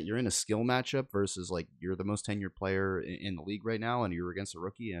considering that you're in a skill matchup versus like you're the most tenured player in the league right now, and you're against a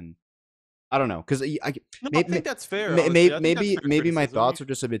rookie, and I don't know, because I think that's fair. Maybe my thoughts are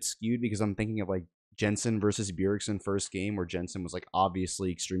just a bit skewed because I'm thinking of like Jensen versus Bjergsen first game, where Jensen was like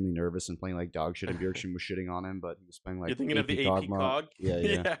obviously extremely nervous and playing like dog shit, and Bjergsen was shitting on him, but he was playing You're like thinking of AP the AP Kog'Maw. Cog? Yeah, yeah.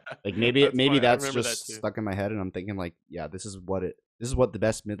 Yeah, Like that's maybe fine. I that's remember that just too. stuck in my head, and I'm thinking like, yeah, this is what the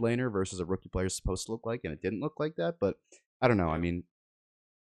best mid laner versus a rookie player is supposed to look like, and it didn't look like that. But I don't know. I Yeah. mean,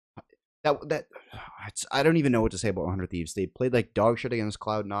 that I don't even know what to say about 100 Thieves. They played like dog shit against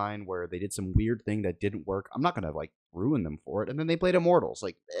Cloud9, where they did some weird thing that didn't work. I'm not gonna like ruin them for it. And then they played Immortals.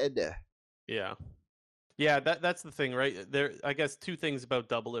 Like, Yeah. Yeah, that's the thing, right? There, I guess two things about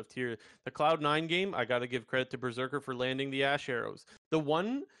Doublelift here. The Cloud9 game, I got to give credit to Berserker for landing the Ash arrows. The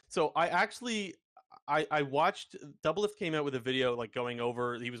one, so I actually, I watched Doublelift came out with a video like going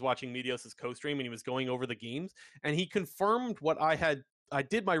over. He was watching Meteos' co-stream and he was going over the games, and he confirmed what I had. I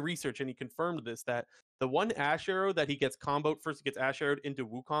did my research and he confirmed this, that the one Ash arrow that he gets comboed first, he gets Ash arrowed into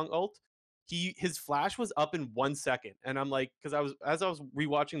Wukong ult. His flash was up in 1 second, and I'm like, because I was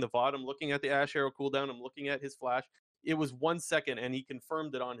rewatching the VOD, I'm looking at the Ash Arrow cooldown, I'm looking at his flash. It was 1 second, and he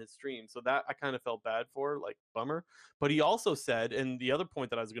confirmed it on his stream. So that I kind of felt bad for, like bummer. But he also said, and the other point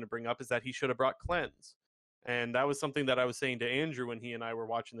that I was going to bring up is that he should have brought cleanse, and that was something that I was saying to Andrew when he and I were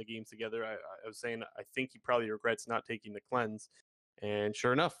watching the games together. I was saying I think he probably regrets not taking the cleanse, and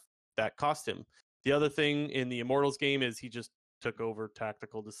sure enough, that cost him. The other thing in the Immortals game is he just took over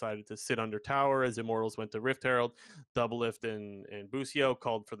tactical, decided to sit under tower as Immortals went to Rift Herald. Doublelift and Busio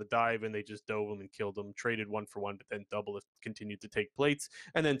called for the dive, and they just dove him and killed him, traded 1-for-1, but then Doublelift continued to take plates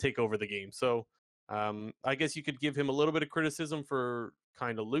and then take over the game. So I guess you could give him a little bit of criticism for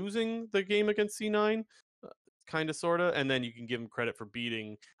kind of losing the game against C9, kind of, sort of, and then you can give him credit for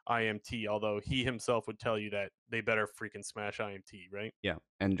beating IMT, although he himself would tell you that they better freaking smash IMT, right? yeah.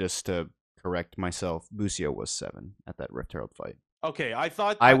 And just to correct myself, Busio was 7 at that Rift Herald fight. Okay, I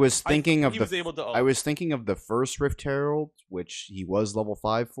thought I was I thinking of he the was able to. I was thinking of the first Rift Herald, which he was level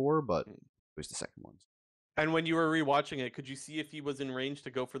 5 for, but it was the second one. And when you were rewatching it, could you see if he was in range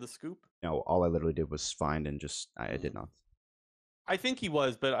to go for the scoop? No, all I literally did was find and just I did not. I think he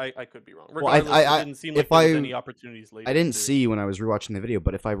was, but I could be wrong. Well, Regardless, it didn't seem like there was any opportunities later. I didn't see when I was rewatching the video,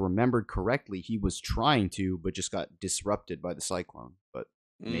 but if I remembered correctly, he was trying to, but just got disrupted by the cyclone. But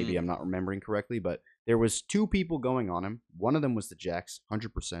maybe I'm not remembering correctly. But there was 2 people going on him. One of them was the Jax,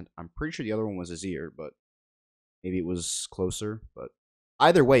 100%. I'm pretty sure the other one was Azir, but maybe it was closer. But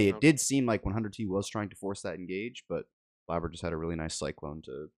either way, it did seem like 100T was trying to force that engage, but Blabber just had a really nice cyclone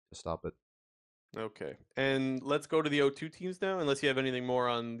to stop it. Okay, and let's go to the O2 teams now, unless you have anything more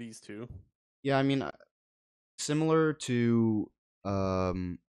on these two. Yeah, I mean, similar to, I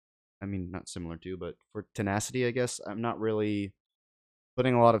mean, not similar to, but for Tenacity, I guess, I'm not really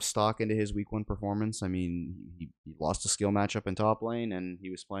putting a lot of stock into his week 1 performance. I mean, he lost a skill matchup in top lane, and he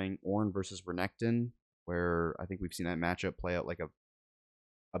was playing Ornn versus Renekton, where I think we've seen that matchup play out like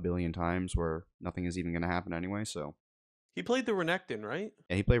a billion times, where nothing is even going to happen anyway, so. He played the Renekton, right?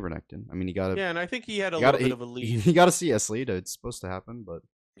 Yeah, he played Renekton. I mean, he got Yeah, and I think he had a little bit of a lead. He got a CS lead. It's supposed to happen, but.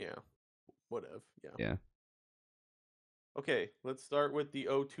 Yeah, whatever. Yeah. Yeah. Okay, let's start with the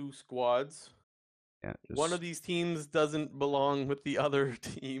O2 squads. Yeah. One of these teams doesn't belong with the other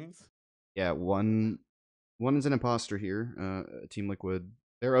teams. Yeah, one is an imposter here. Team Liquid,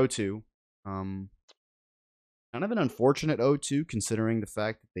 they're O2. Kind of an unfortunate O2 considering the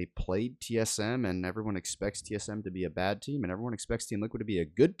fact that they played TSM and everyone expects TSM to be a bad team and everyone expects Team Liquid to be a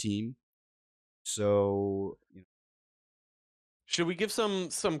good team. So, should we give some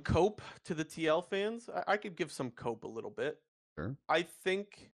cope to the TL fans? I could give some cope a little bit. Sure. I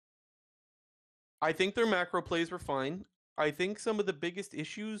think their macro plays were fine. I think some of the biggest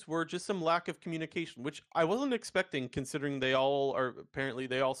issues were just some lack of communication, which I wasn't expecting considering they all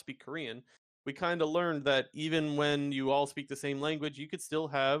speak Korean. We kind of learned that even when you all speak the same language, you could still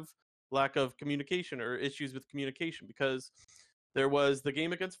have lack of communication or issues with communication, because there was the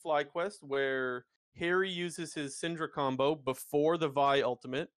game against FlyQuest where Harry uses his Syndra combo before the Vi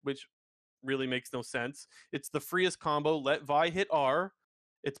ultimate, which really makes no sense. It's the freest combo. Let Vi hit R.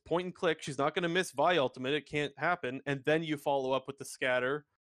 It's point and click. She's not going to miss Vi ultimate. It can't happen. And then you follow up with the scatter.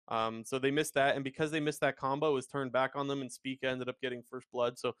 So they missed that. And because they missed that combo, it was turned back on them, and Spica ended up getting first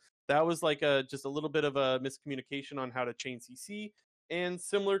blood. So that was like just a little bit of a miscommunication on how to chain CC. And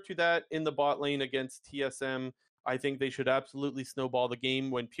similar to that in the bot lane against TSM, I think they should absolutely snowball the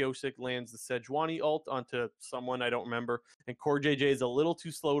game when Pyosik lands the Sejuani ult onto someone I don't remember, and CoreJJ is a little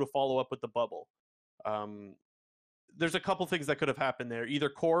too slow to follow up with the bubble. There's a couple things that could have happened there. Either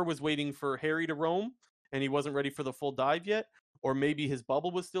Core was waiting for Harry to roam and he wasn't ready for the full dive yet, or maybe his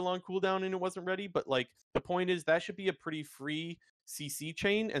bubble was still on cooldown and it wasn't ready. But like the point is that should be a pretty free CC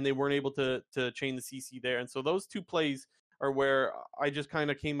chain, and they weren't able to chain the CC there. And so those two plays are where I just kind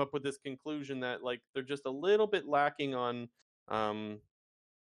of came up with this conclusion that like they're just a little bit lacking on um,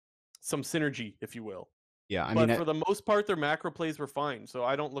 some synergy, if you will. Yeah, I mean, But for the most part, their macro plays were fine. So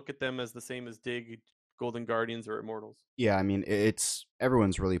I don't look at them as the same as Dig, Golden Guardians, or Immortals. yeah, I mean, it's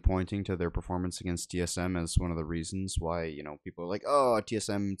everyone's really pointing to their performance against TSM as one of the reasons why people are like, oh,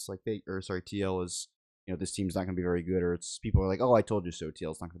 TSM, it's like they or sorry, TL is this team's not going to be very good, or it's people are like, oh, I told you so,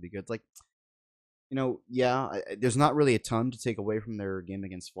 TL's not going to be good. It's like yeah, there's not really a ton to take away from their game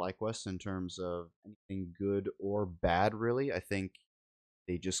against FlyQuest in terms of anything good or bad, really. I think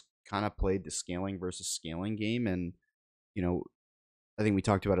they just kind of played the scaling versus scaling game, and you know, I think we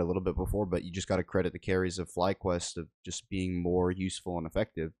talked about it a little bit before, but you just got to credit the carries of FlyQuest of just being more useful and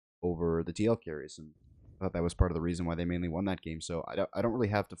effective over the TL carries, and I thought that was part of the reason why they mainly won that game. So I don't really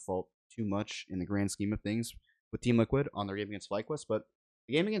have to fault too much in the grand scheme of things with Team Liquid on their game against FlyQuest, but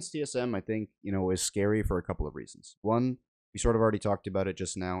the game against TSM, I think, is scary for a couple of reasons. One, we sort of already talked about it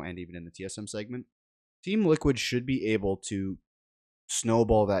just now, and even in the TSM segment. Team Liquid should be able to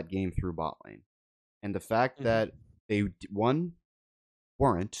snowball that game through bot lane. And the fact that they, one,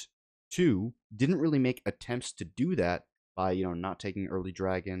 weren't, two, didn't really make attempts to do that by, not taking early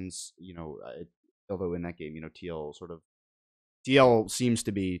dragons, although in that game, TL seems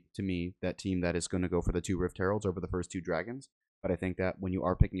to be, to me, that team that is going to go for the 2 Rift Heralds over the first 2 dragons. But I think that when you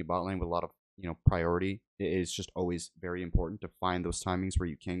are picking a bot lane with a lot of, priority, it is just always very important to find those timings where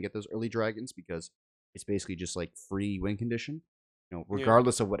you can get those early dragons, because it's basically just like free win condition.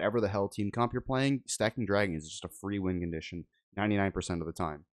 Regardless of whatever the hell team comp you're playing, stacking dragons is just a free win condition 99% of the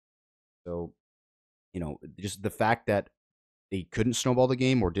time. So, just the fact that they couldn't snowball the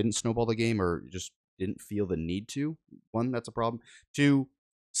game or didn't snowball the game or just didn't feel the need to, one, that's a problem. Two,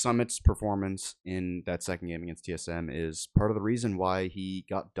 Summit's performance in that second game against TSM is part of the reason why he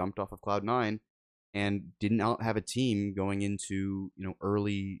got dumped off of Cloud9 and did not have a team going into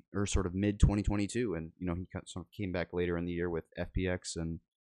early or sort of mid 2022, and he sort of came back later in the year with FPX and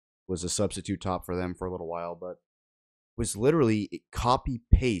was a substitute top for them for a little while, but was literally copy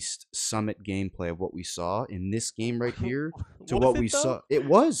paste Summit gameplay of what we saw in this game right here to what we saw. It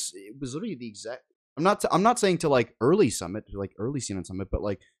was literally the exact. I'm not saying to like early Summit, like early season Summit, but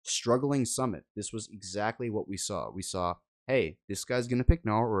like struggling Summit. This was exactly what we saw. We saw, hey, this guy's gonna pick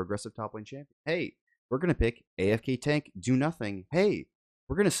Gnar or aggressive top lane champion. Hey, we're gonna pick AFK tank, do nothing. Hey,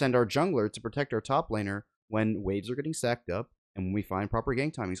 we're gonna send our jungler to protect our top laner when waves are getting stacked up and when we find proper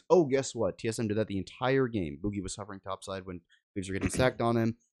gank timings. Oh, guess what? TSM did that the entire game. Boogie was hovering topside when waves were getting stacked on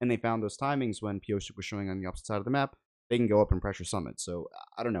him, and they found those timings when Pyosik was showing on the opposite side of the map. They can go up and pressure Summit. So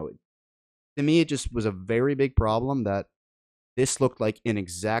I don't know. To me, it just was a very big problem that this looked like an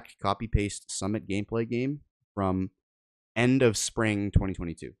exact copy-paste Summit gameplay game from end of spring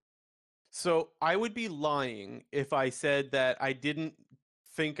 2022. So I would be lying if I said that I didn't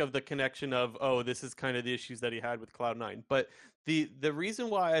think of the connection of, oh, this is kind of the issues that he had with Cloud9. But the reason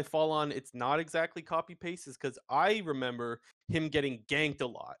why I fall on it's not exactly copy-paste is because I remember him getting ganked a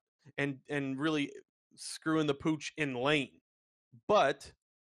lot and really screwing the pooch in lane. But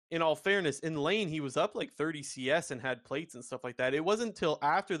in all fairness, in lane, he was up like 30 CS and had plates and stuff like that. It wasn't until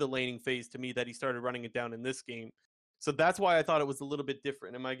after the laning phase to me that he started running it down in this game. So that's why I thought it was a little bit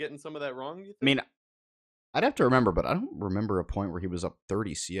different. Am I getting some of that wrong, you think? I mean, I'd have to remember, but I don't remember a point where he was up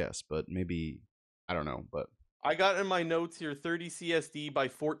 30 CS, but maybe, I don't know, but I got in my notes here 30 CSD by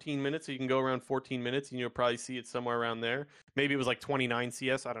 14 minutes, so you can go around 14 minutes, and you'll probably see it somewhere around there. Maybe it was like 29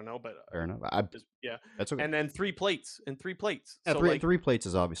 CS, I don't know, but fair enough. Yeah, that's okay. And then 3 plates, and 3 plates. Yeah, so three plates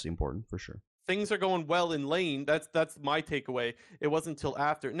is obviously important for sure. Things are going well in lane. That's my takeaway. It wasn't until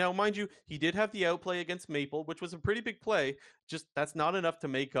after. Now, mind you, he did have the outplay against Maple, which was a pretty big play. Just that's not enough to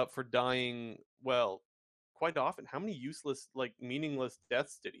make up for dying. Well, quite often. How many useless, like meaningless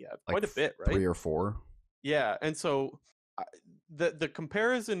deaths did he have? Quite a bit, right? 3 or 4. Yeah, and so the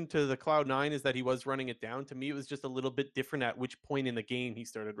comparison to the Cloud9 is that he was running it down. To me, it was just a little bit different at which point in the game he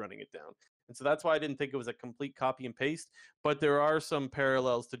started running it down. And so that's why I didn't think it was a complete copy and paste. But there are some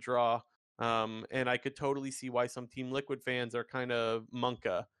parallels to draw. And I could totally see why some Team Liquid fans are kind of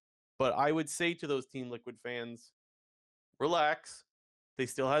monka. But I would say to those Team Liquid fans, relax. They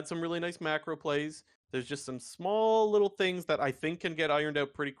still had some really nice macro plays. There's just some small little things that I think can get ironed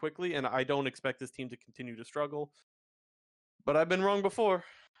out pretty quickly, and I don't expect this team to continue to struggle. But I've been wrong before.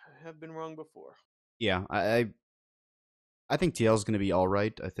 I have been wrong before. Yeah, I think TL is going to be all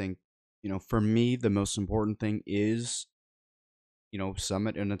right. I think, for me, the most important thing is,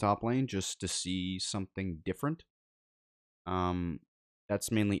 Summit in the top lane, just to see something different.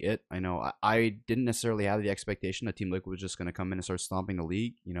 That's mainly it. I know I didn't necessarily have the expectation that Team Liquid was just going to come in and start stomping the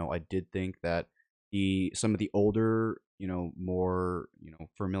league. I did think that some of the older, more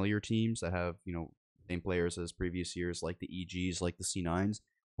familiar teams that have same players as previous years, like the EGs, like the C9s,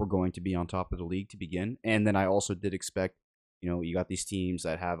 were going to be on top of the league to begin. And then I also did expect, you got these teams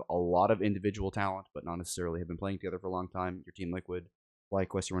that have a lot of individual talent, but not necessarily have been playing together for a long time. Your Team Liquid,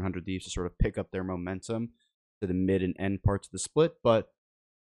 FlyQuest, 100 Thieves, to sort of pick up their momentum to the mid and end parts of the split. But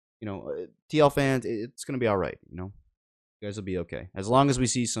TL fans, it's going to be all right. You guys will be okay as long as we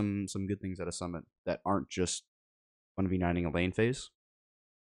see some good things at a summit that aren't just 1v9ing a lane phase.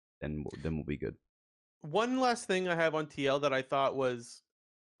 Then we'll be good. One last thing I have on TL that I thought was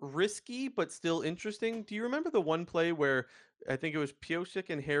risky but still interesting. Do you remember the one play where I think it was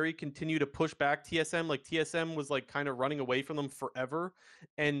Piosik and Harry continue to push back TSM? Like TSM was like kind of running away from them forever,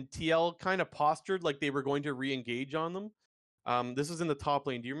 and TL kind of postured like they were going to re-engage on them. This was in the top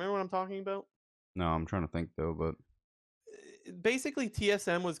lane. Do you remember what I'm talking about? No, I'm trying to think though, but Basically,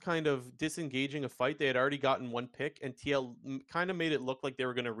 TSM was kind of disengaging a fight. They had already gotten one pick, and TL kind of made it look like they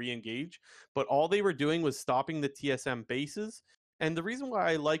were going to re-engage. But all they were doing was stopping the TSM bases. And the reason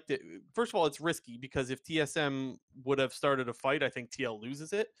why I liked it, first of all, it's risky because if TSM would have started a fight, I think TL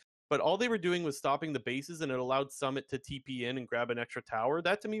loses it. But all they were doing was stopping the bases, and it allowed Summit to TP in and grab an extra tower.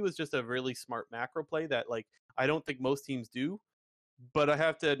 That to me was just a really smart macro play that, like, I don't think most teams do. But I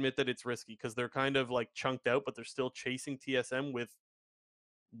have to admit that it's risky because they're kind of like chunked out, but they're still chasing TSM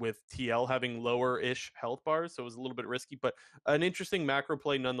with TL having lower-ish health bars, so it was a little bit risky, but an interesting macro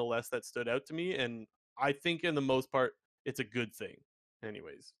play nonetheless that stood out to me, and I think in the most part it's a good thing.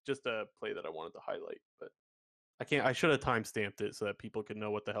 Anyways, just a play that I wanted to highlight, but I should have time stamped it so that people could know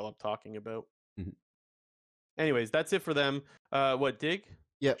what the hell I'm talking about. Mhm. Anyways, that's it for them. What Dig?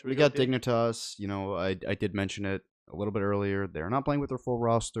 Yeah, Should we go got Dig? Dignitas. I did mention it a little bit earlier. They're not playing with their full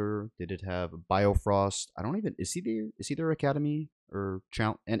roster. They did have Biofrost. I don't even is he their academy or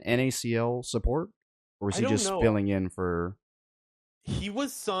an NACL support, or is I he don't just know. filling in for? He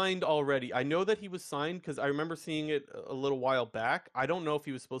was signed already. I know that he was signed because I remember seeing it a little while back. I don't know if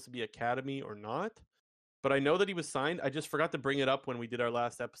he was supposed to be academy or not, but I know that he was signed. I just forgot to bring it up when we did our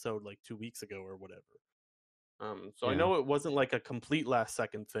last episode like 2 weeks ago or whatever. So I Yeah, know it wasn't like a complete last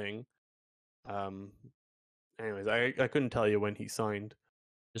second thing. Um, anyways, I couldn't tell you when he signed.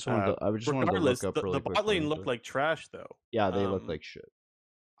 I just wanted to look Regardless, up the really bot quickly lane into looked it. like trash though. Yeah, they look Um, like shit.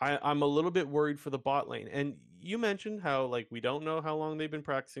 I'm a little bit worried for the bot lane. And you mentioned how like we don't know how long they've been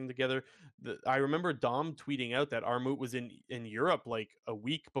practicing together. I remember Dom tweeting out that Armut was in Europe like a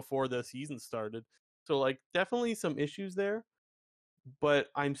week before the season started. So like definitely some issues there,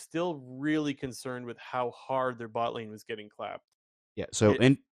 but I'm still really concerned with how hard their bot lane was getting clapped. Yeah. So,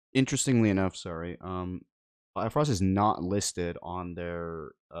 It interestingly enough, sorry, Bifrost is not listed on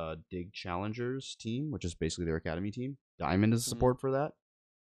their Dig Challengers team, which is basically their academy team. Diamond is mm, support for that.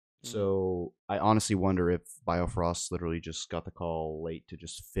 mm, So I honestly wonder if Biofrost literally just got the call late to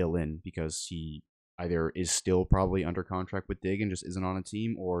just fill in because he either is still probably under contract with Dig and just isn't on a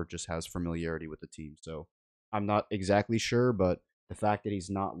team, or just has familiarity with the team. So I'm not exactly sure, but the fact that he's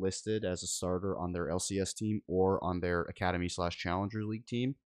not listed as a starter on their LCS team or on their Academy/Challenger League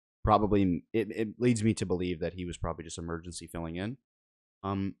team probably it leads me to believe that he was probably just emergency filling in.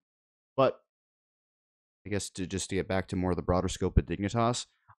 Um, but I guess to get back to more of the broader scope of Dignitas,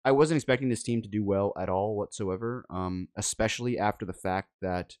 I wasn't expecting this team to do well at all whatsoever. Especially after the fact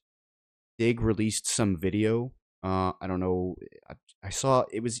that Dig released some video. I don't know. I saw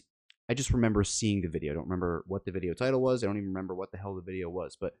it was. I just remember seeing the video. I don't remember what the video title was. I don't even remember what the hell the video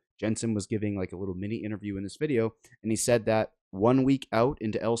was. But Jensen was giving like a little mini interview in this video, and he said that 1 week out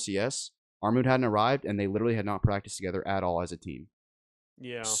into LCS, Armut hadn't arrived, and they literally had not practiced together at all as a team.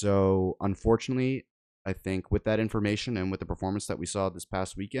 yeah. So, unfortunately, I think with that information and with the performance that we saw this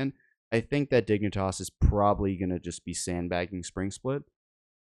past weekend, I think that Dignitas is probably going to just be sandbagging Spring Split.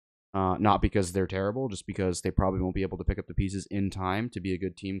 Not because they're terrible, just because they probably won't be able to pick up the pieces in time to be a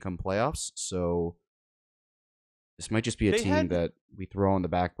good team come playoffs. So, this might just be a They team had that we throw on the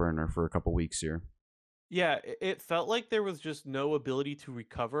back burner for a couple weeks here. Yeah, it felt like there was just no ability to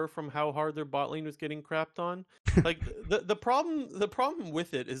recover from how hard their bot lane was getting crapped on. Like the problem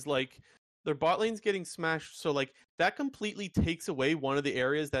with it is like their bot lane's getting smashed, so like that completely takes away one of the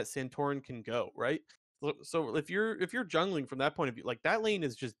areas that Santorin can go, right? So if you're jungling from that point of view, like that lane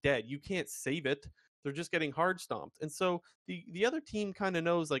is just dead. You can't save it. They're just getting hard stomped. And so the other team kind of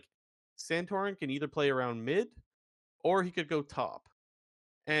knows like Santorin can either play around mid or he could go top,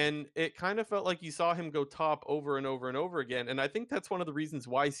 and it kind of felt like you saw him go top over and over and over again. And I think that's one of the reasons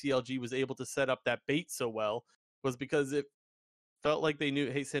why CLG was able to set up that bait so well, was because it felt like they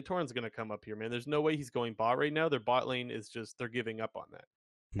knew, hey, Santorin's going to come up here, man. There's no way he's going bot right now. Their bot lane is just, they're giving up on that.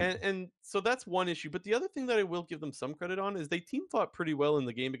 And so that's one issue. But the other thing that I will give them some credit on is they team fought pretty well in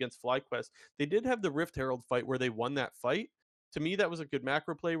the game against FlyQuest. They did have the Rift Herald fight where they won that fight. To me, that was a good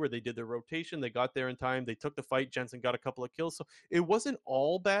macro play where they did their rotation. They got there in time. They took the fight. Jensen got a couple of kills. So it wasn't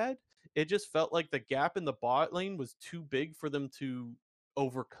all bad. It just felt like the gap in the bot lane was too big for them to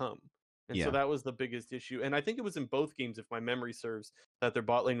overcome. And so Yeah, that was the biggest issue. And I think it was in both games, if my memory serves, that their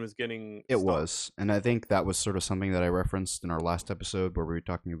bot lane was getting it stomped. was, and I think that was sort of something that I referenced in our last episode where we were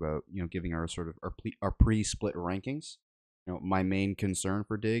talking about giving our sort of our pre-split rankings. My main concern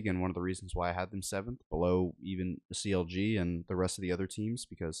for Dig and one of the reasons why I had them seventh, below even CLG and the rest of the other teams,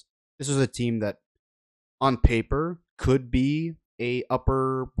 because this was a team that, on paper, could be a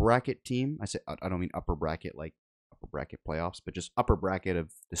upper bracket team. I don't mean upper bracket like upper bracket playoffs, but just upper bracket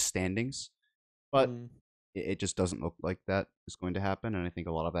of the standings. But Mm. it just doesn't look like that is going to happen, and I think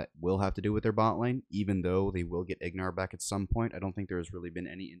a lot of that will have to do with their bot lane. Even though they will get Ignar back at some point, I don't think there has really been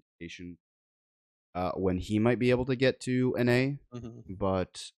any indication when he might be able to get to NA. Mhm.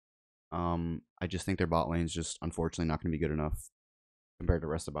 But I just think their bot lane is just unfortunately not going to be good enough compared to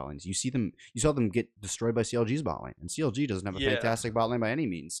the rest of the bot lanes. You saw them get destroyed by CLG's bot lane, and CLG doesn't have a Yeah. fantastic bot lane by any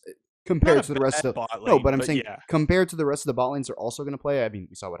means Not compared a to the rest bad of. bot No, lane, but I'm but saying yeah, compared to the rest of the bot lanes they're also going to play. I mean,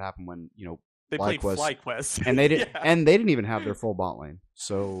 we saw what happened when they played FlyQuest FlyQuest. and they did Yeah, and they didn't even have their full bot lane.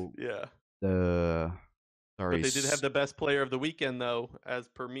 So yeah. the But sorry, they did have the best player of the weekend, though, as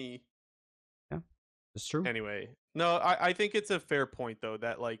per me. yeah, it's true. Anyway, no, I think it's a fair point though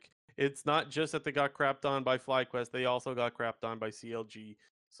that like it's not just that they got crapped on by FlyQuest; they also got crapped on by CLG.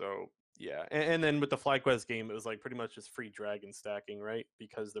 So yeah, and then with the FlyQuest game, it was like pretty much just free dragon stacking, right?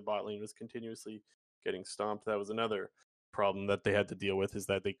 Because their bot lane was continuously getting stomped. That was another problem that they had to deal with, is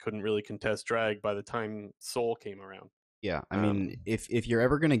that they couldn't really contest drag by the time Soul came around. Yeah, I mean, Um, if you're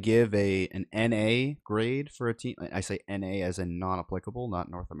ever gonna give an NA grade for a team, I say NA as in non-applicable, not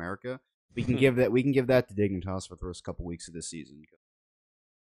North America. We can give that to Dignitas for the first couple weeks of this season.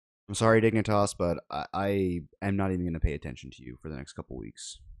 I'm sorry, Dignitas, but I am not even gonna pay attention to you for the next couple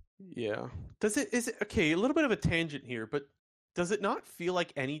weeks. Yeah. Is it okay, a little bit of a tangent here, but does it not feel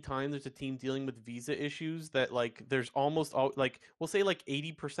like anytime there's a team dealing with visa issues that like there's almost all like we'll say like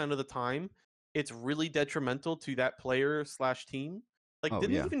 80% of the time it's really detrimental to that player slash team? Like Oh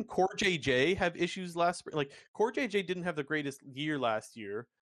didn't yeah, even Core JJ have issues last spring? Like Core JJ didn't have the greatest year last year.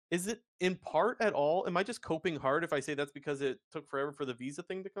 Is it in part at all? Am I just coping hard if I say that's because it took forever for the visa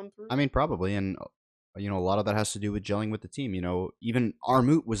thing to come through? I mean probably, and a lot of that has to do with gelling with the team. Even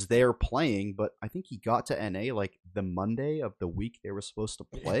Armut was there playing, but I think he got to NA like the Monday of the week they were supposed to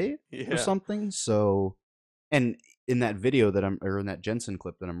play or Yeah. something. So, and in that video or in that Jensen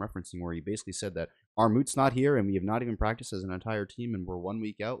clip that I'm referencing, where he basically said that Armut's not here and we have not even practiced as an entire team and we're 1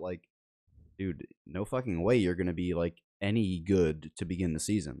 week out. Like, dude, no fucking way you're gonna be like any good to begin the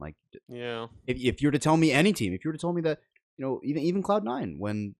season. Like, Yeah. if you were to tell me any team, if you were to tell me that, even Cloud9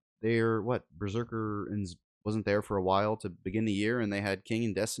 when they're Berserker and wasn't there for a while to begin the year, and they had King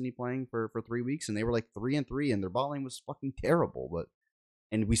and Destiny playing for 3 weeks, and they were like 3-3, and their bot lane was fucking terrible.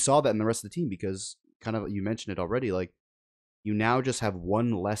 And we saw that in the rest of the team because kind of you mentioned it already, like you now just have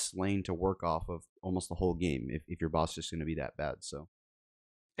one less lane to work off of almost the whole game if your bot's just going to be that bad. So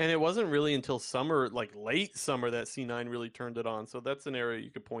And it wasn't really until summer, like late summer, that C9 really turned it on. So that's an area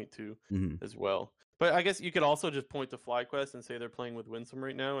you could point to mhm. as well. But I guess you could also just point to FlyQuest and say they're playing with Winsome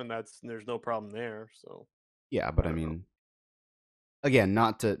right now, and there's no problem there. So Yeah, I but I don't mean, again,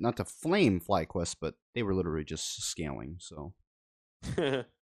 not to flame FlyQuest, but they were literally just scaling. So know.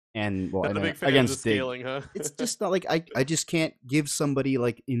 and well, Not and a then big fan of the against Dig, scaling, huh? it's just not like I just can't give somebody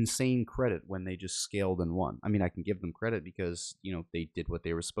like insane credit when they just scaled and won. I mean, I can give them credit because they did what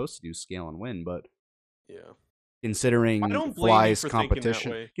they were supposed to do, scale and win. But Yeah. I considering don't blame you Fly's for thinking that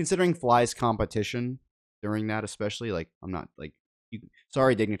competition, way. considering Fly's competition during that, especially, like I'm not like you.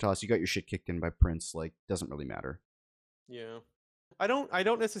 Sorry, Dignitas, you got your shit kicked in by Prince. Like, doesn't really matter. Yeah. I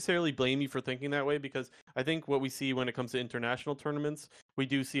don't necessarily blame you for thinking that way, because I think what we see when it comes to international tournaments, we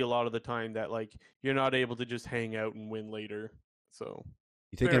do see a lot of the time that like you're not able to just hang out and win later. So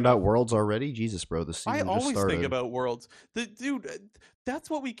You fair thinking enough. about Worlds already? Jesus, bro, the I season just always think started. about Worlds. Dude,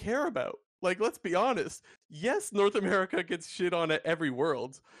 that's what we care about. Like, let's be honest. Yes, North America gets shit on at every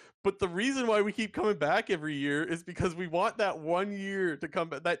Worlds, but the reason why we keep coming back every year is because we want that 1 year to come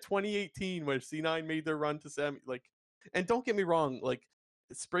back. That 2018 where C9 made their run to semi. Like, and don't get me wrong, like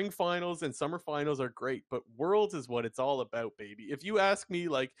spring finals and summer finals are great, but Worlds is what it's all about, baby. If you ask me,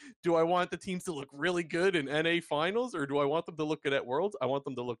 like, do I want the teams to look really good in NA finals, or do I want them to look good at Worlds? I want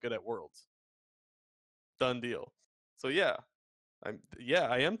them to look good at Worlds. Done deal. So yeah,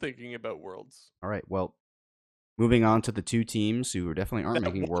 I am thinking about Worlds. All right, well, moving on to the two teams who definitely aren't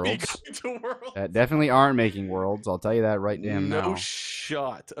That making will be worlds. going to Worlds. That definitely aren't making worlds. I'll tell you that right damn No now.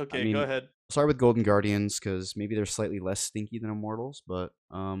 shot. I Okay, go mean, ahead. start with Golden Guardians because maybe they're slightly less stinky than Immortals, but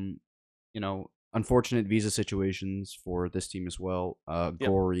unfortunate visa situations for this team as well. Yep.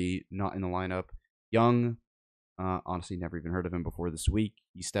 Gory not in the lineup. Young, honestly, never even heard of him before this week.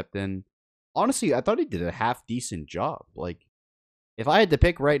 He stepped in. Honestly, I thought he did a half decent job. Like, if I had to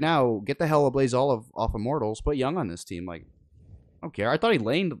pick right now, get the hell ablaze all off Immortals, put Young on this team. Like, I don't care. I thought he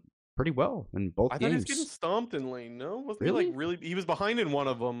laned pretty well in both I thought he was getting games. stomped in lane. No, wasn't Really? he like really? He was behind in one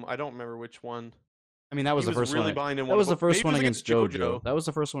of them. I don't remember which one. I mean, that was He the was first really one. behind in That one was of the them. first Maybe it one was against JoJo. That was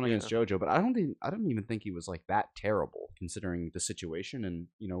the first one Yeah. against JoJo. But I don't even think he was like that terrible considering the situation. And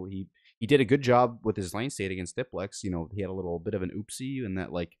he did a good job with his lane state against Diplex. He had a little bit of an oopsie in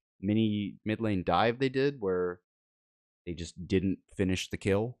that like mini mid lane dive they did where they just didn't finish the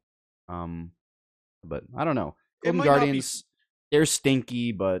kill. But I don't know. It Golden might not be- Guardians, they're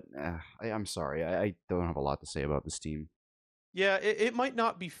stinky, but I'm sorry. I don't have a lot to say about this team. Yeah, it might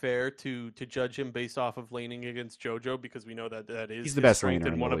not be fair to judge him based off of laning against JoJo because we know that is He's the his best strength laner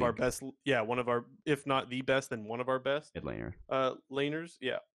and in one the of our league. best. Yeah, one of our, if not the best, then one of our best Mid laner. laners.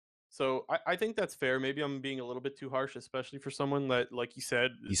 Yeah, so I think that's fair. Maybe I'm being a little bit too harsh, especially for someone that, like you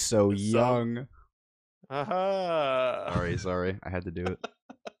said, He's so is young. Aha. Sorry. I had to do it.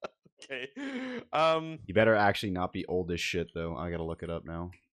 Okay. You better actually not be old as shit, though. I gotta look it up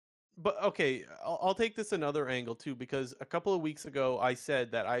now. But okay, I'll take this another angle too, because a couple of weeks ago I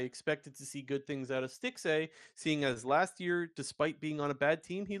said that I expected to see good things out of Stixxay, seeing as last year, despite being on a bad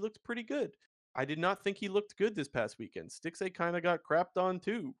team, he looked pretty good. I did not think he looked good this past weekend. Stixxay kind of got crapped on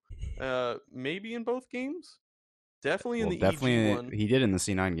too. Maybe in both games. Definitely in the EG one. He did in the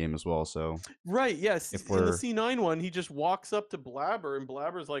C9 game as well. So right, yes. If In the we're- C9 one, he just walks up to Blabber, and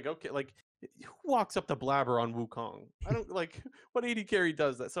Blabber's like, okay, like, who walks up to Blabber on Wukong? I don't like what AD carry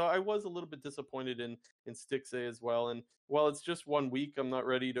does that. So I was a little bit disappointed in Stixxay as well. And while it's just 1 week, I'm not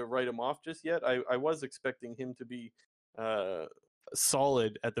ready to write him off just yet. I was expecting him to be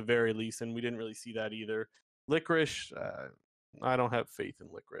solid at the very least, and we didn't really see that either. Licorice, I don't have faith in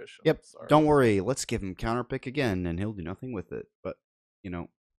Licorice. I'm Yep. sorry. Don't worry. Let's give him counterpick again, and he'll do nothing with it. But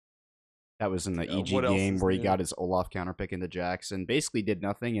that was in the Yeah, EG what else game is where he new? got his Olaf counterpick into Jax and basically did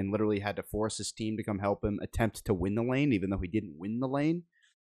nothing and literally had to force his team to come help him attempt to win the lane, even though he didn't win the lane.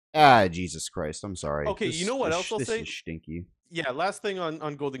 Jesus Christ! I'm sorry. Okay, you know what else I'll this say? is stinky. Yeah, last thing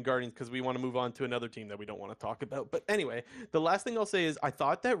on Golden Guardians, because we want to move on to another team that we don't want to talk about. But anyway, the last thing I'll say is I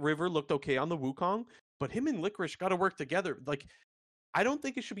thought that River looked okay on the Wukong, but him and Licorice got to work together. Like, I don't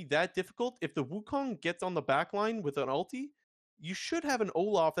think it should be that difficult. If the Wukong gets on the back line with an ulti, you should have an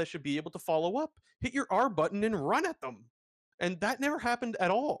Olaf that should be able to follow up, hit your R button, and run at them. And that never happened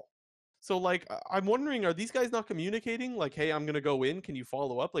at all. So, like, I'm wondering, are these guys not communicating? Like, hey, I'm gonna go in. Can you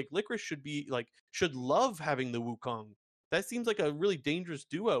follow up? Like, Licorice should love having the Wukong. That seems like a really dangerous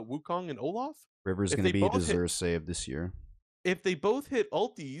duo, Wukong and Olaf. River's If going to they be a both hit- deserve save this year. If they both hit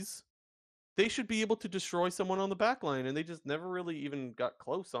ultis, they should be able to destroy someone on the back line, and they just never really even got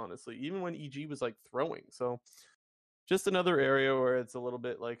close, honestly, even when EG was like throwing. So just another area where it's a little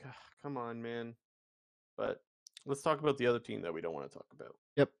bit like, come on, man. But let's talk about the other team that we don't want to talk about.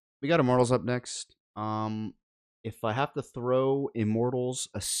 Yep. We got Immortals up next. If I have to throw Immortals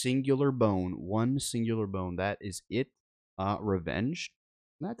a singular bone, one singular bone, that is it. Revenge.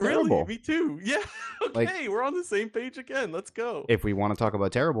 Not terrible. Really? Me too. Yeah. Okay, we're on the same page again. Let's go. If we want to talk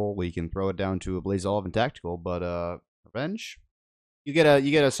about terrible, we can throw it down to a Blazolve and Tactical, but Revenge, you get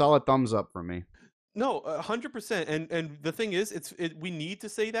a solid thumbs up from me. No, 100%. And the thing is, we need to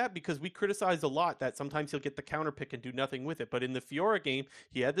say that because we criticized a lot that sometimes he'll get the counter pick and do nothing with it. But in the Fiora game,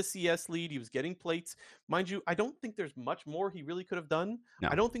 he had the CS lead. He was getting plates. Mind you, I don't think there's much more he really could have done. No.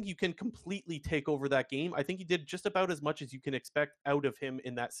 I don't think you can completely take over that game. I think he did just about as much as you can expect out of him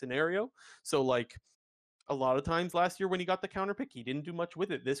in that scenario. So, like, a lot of times last year when he got the counter pick, he didn't do much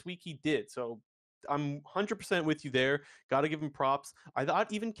with it. This week he did. So I'm 100% with you there. Got to give him props. I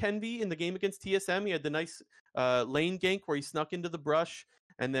thought even Kenvi in the game against TSM, he had the nice lane gank where he snuck into the brush.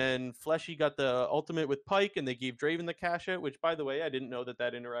 And then Fleshy got the ultimate with Pyke, and they gave Draven the cash out, which, by the way, I didn't know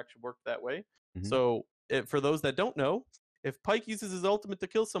that interaction worked that way. Mhm. So for those that don't know, if Pyke uses his ultimate to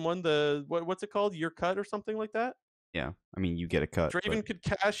kill someone, what's it called? Your cut or something like that? Yeah, I mean, you get a cut. Draven could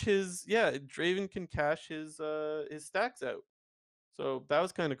cash his Draven can cash his stacks out. So that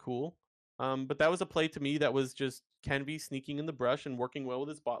was kind of cool. But that was a play to me that was just Kenvi sneaking in the brush and working well with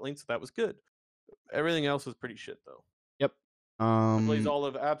his bot lane, so that was good. Everything else was pretty shit though. Yep. Blaze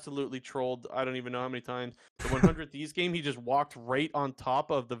Olive absolutely trolled. I don't even know how many times. The 100th Thieves game, he just walked right on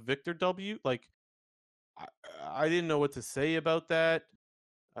top of the Victor W. Like, I, I didn't know what to say about that.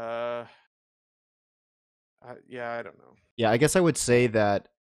 Uh, yeah, I don't know. Yeah, I guess I would say that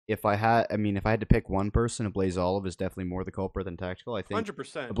if I had to pick one person, Blaze Olive is definitely more the culprit than Tactical. I think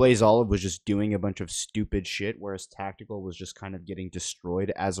 100%. Blaze Olive was just doing a bunch of stupid shit, whereas Tactical was just kind of getting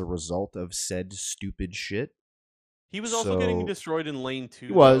destroyed as a result of said stupid shit. He was also getting So destroyed in lane he 2,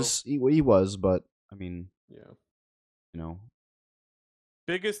 though. was, he was, but I mean, Yeah. you know,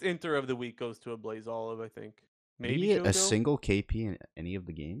 Biggest inter of the week goes to a Blaze Olive, I think. did Maybe he get a JoJo? single KP in any of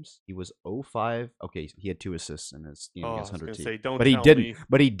the games? He was 0-5. Okay, he had 2 assists in his game Oh, I against was 100 going to T. say, don't But he tell didn't. me.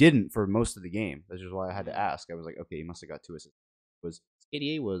 But he didn't for most of the game. That's just why I had to Mm. ask. I was like, okay, he must have got 2 assists. Was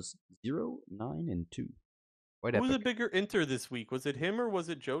ADA was 0, 9, and 2. Quite Who was a epic. bigger inter this week? Was it him or was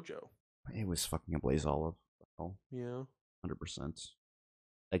it JoJo? It was fucking a Blaze Olive. Oh, Yeah. 100%.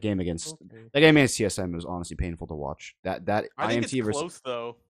 That game against Okay. TSM was honestly painful to watch. That I think it's IMT versus, close,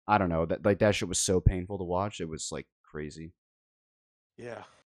 though. I don't know, that shit was so painful to watch. It was like crazy. Yeah.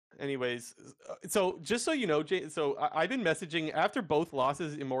 Anyways, so just so you know, so I've been messaging after both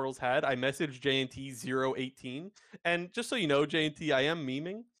losses Immortals had. I messaged JNT 018, and just so you know, JNT, I am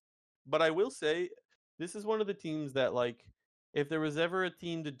memeing, but I will say this is one of the teams that, like, if there was ever a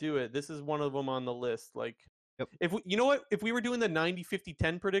team to do it, this is one of them on the list. Like, Yep. if we, you know what, if we were doing the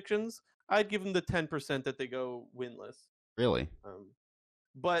 90-50-10 predictions, I'd give them the 10% that they go winless. Really?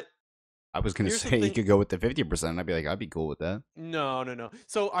 But I was gonna here's the say you thing. could go with the 50%. I'd be like, I'd be cool with that. No, no, no.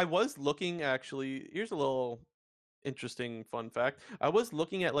 So I was looking actually. Here's a little interesting fun fact. I was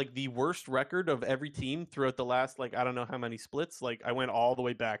looking at like the worst record of every team throughout the last, like, I don't know how many splits. Like I went all the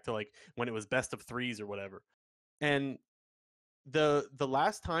way back to like when it was best of threes or whatever. And the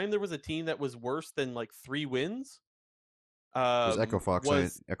last time there was a team that was worse than like 3 wins It was Echo Fox,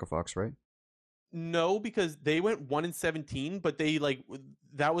 was Echo Fox, right? no, because they went 1-17, but they like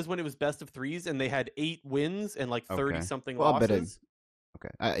that was when it was best of threes and they had 8 wins and like 30 Okay. something Well, I bet it. losses.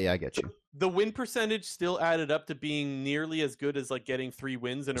 Okay. Yeah, I get you. The win percentage still added up to being nearly as good as like getting 3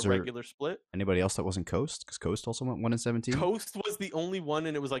 wins in a Was there regular split. anybody else that wasn't Coast? Because Coast also went 1-17. Coast was the only one,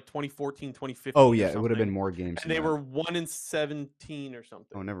 and it was like 2014, Oh 2015 or yeah, it would have been something. more games And than they that. were 1-17 or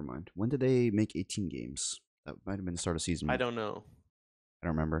something. Oh, never mind. When did they make 18 games? That might have been the start of season. I don't know. I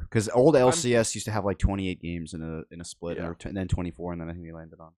don't remember because old I'm LCS used to have like 28 games in a split, yeah. and then 24, and then I think they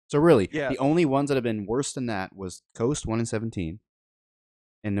landed on. So really, Yeah. the only ones that have been worse than that was Coast 1-17,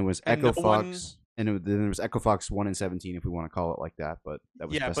 and there was And Echo no Fox, one and then there was Echo Fox 1-17 if we want to call it like that. But that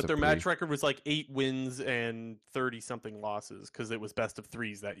was Yeah, best but of their 3. match record was like 8 wins and 30 something losses because it was best of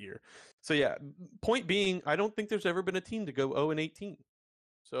threes that year. So yeah, point being, I don't think there's ever been a team to go 0-18.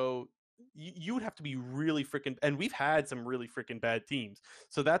 So you would have to be really freaking, and we've had some really freaking bad teams.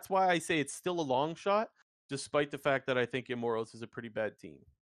 So that's why I say it's still a long shot, despite the fact that I think Immortals is a pretty bad team.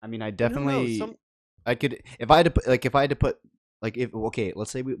 I mean, I But who knows? definitely, I could if I had to put if okay, let's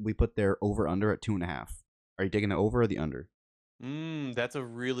say we put their over under at 2.5. Are you taking the over or the under? That's a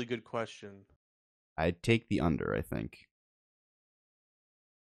really good question. I'd take the under. I think.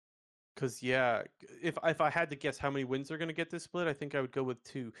 Because yeah, if I had to guess how many wins they're gonna get this split, I think I would go with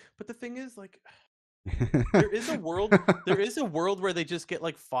 2. But the thing is, like, there is a world where they just get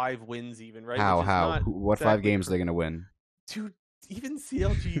like 5 wins, even, right? How? Which is How? not What 5 exactly games are they gonna win? Dude, even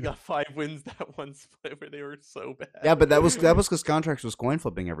CLG got 5 wins that one split where they were so bad. Yeah, but that was because Contracts was coin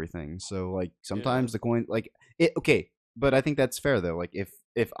flipping everything. So like sometimes Yeah. the coin like it. Okay, but I think that's fair though. Like if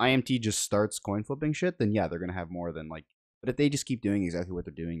IMT just starts coin flipping shit, then yeah, they're gonna have more than like. But if they just keep doing exactly what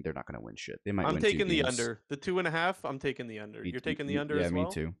they're doing, they're not gonna win shit. They might I'm win 2 taking the games. under. The 2.5, I'm taking the under. You're taking the under Yeah, as me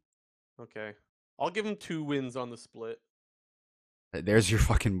well? too. Okay. I'll give them 2 wins on the split. There's your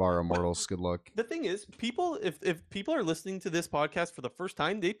fucking bar, But Immortals. Good luck. the thing is, people, if people are listening to this podcast for the first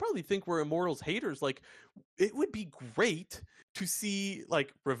time, they probably think we're Immortals haters. Like, it would be great to see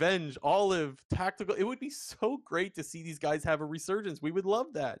like Revenge, Olive, Tactical. It would be so great to see these guys have a resurgence. We would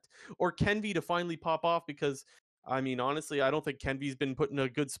love that. Or Kenvi to finally pop off because I mean, honestly, I don't think Kenvi's been put in a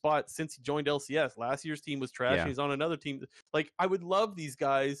good spot since he joined LCS. Last year's team was trash. Yeah. He's on another team. Like, I would love these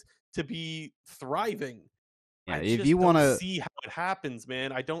guys to be thriving. Yeah, I if just you don't wanna, see how it happens,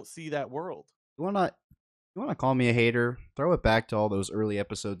 man. I don't see that world. you wanna, you wanna call me a hater, throw it back to all those early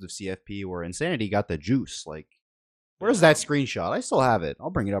episodes of CFP where Insanity got the juice. Like, where's that screenshot? I still have it. I'll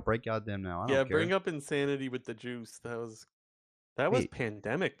bring it up right goddamn now. I Yeah, don't care. bring up Insanity with the juice. That was Wait,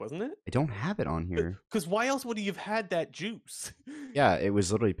 pandemic, wasn't it? I don't have it on here. Because why else would he have had that juice? Yeah, it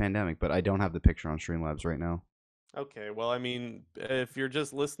was literally pandemic, but I don't have the picture on Streamlabs right now. Okay, well, I mean, if you're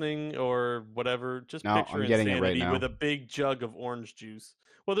just listening or whatever, just No, picture I'm getting it right Insanity now. with a big jug of orange juice.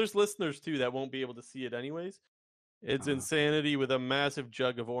 Well, there's listeners too that won't be able to see it anyways. It's Uh, Insanity with a massive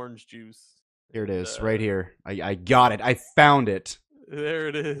jug of orange juice. Here it And, is, right here. I got it. I found it. there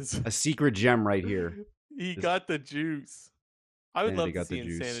it is. A secret gem right here. He Just- got the juice. I would Insanity love to got the see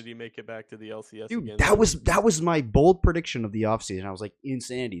juice. Insanity make it back to the LCS Dude, again. that was my bold prediction of the offseason. I was like,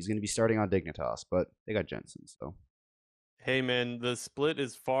 Insanity is going to be starting on Dignitas, but they got Jensen, so. Hey man, the split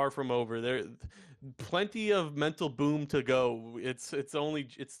is far from over. There, plenty of mental boom to go. It's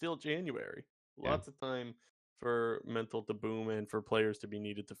still January. Yeah. Lots of time for mental to boom and for players to be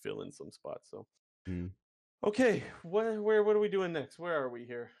needed to fill in some spots. So, okay, what are we doing next? Where are we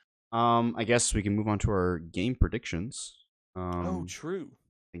here? I guess we can move on to our game predictions. Oh, true.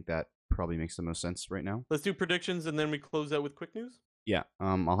 I think that probably makes the most sense right now. Let's do predictions and then we close out with quick news. Yeah.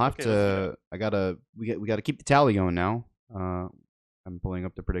 I'll have Okay, let's do to. We gotta keep the tally going now. I'm pulling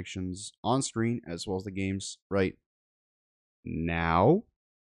up the predictions on screen as well as the games right now.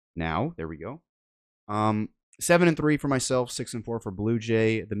 There we go. 7-3 for myself, 6-4 for Blue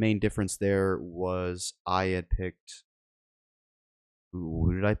Jay. The main difference there was I had picked.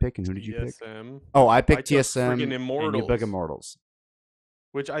 Who did I pick and who did you pick? TSM. Oh, I picked took TSM friggin' and you Immortals. picked Immortals.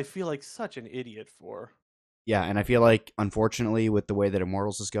 Which I feel like such an idiot for. Yeah, and I feel like, unfortunately, with the way that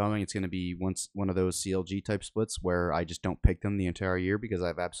Immortals is going, it's going to be one of those CLG type splits where I just don't pick them the entire year because I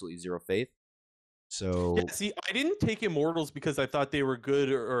have absolutely zero faith. So Yeah, see, I didn't take Immortals because I thought they were good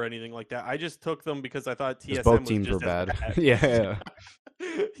or anything like that. I just took them because I thought TSM both was teams just were as bad. Yeah.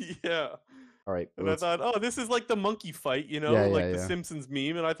 Yeah. All right. And I thought, oh, this is like the monkey fight, Yeah, like the yeah. Simpsons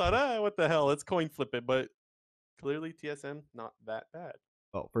meme. And I thought, what the hell? Let's coin flip it. But clearly, TSM not that bad.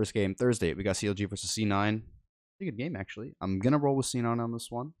 Well, first game Thursday, we got CLG versus C9. Pretty good game actually. I'm gonna roll with C9 on this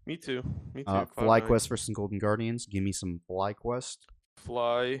one. Me too. FlyQuest versus Golden Guardians. Give me some FlyQuest.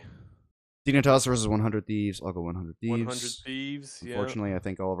 Fly. Dignitas versus 100 Thieves. I'll go 100 Thieves. 100 Thieves. Yeah. Unfortunately, I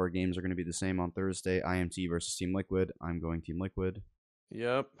think all of our games are going to be the same on Thursday. IMT versus Team Liquid. I'm going Team Liquid.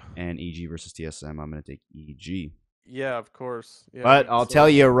 Yep. And EG versus TSM. I'm going to take EG. Yeah, of course. Yeah, but I'll tell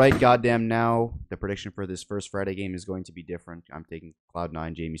you right goddamn now, the prediction for this first Friday game is going to be different. I'm taking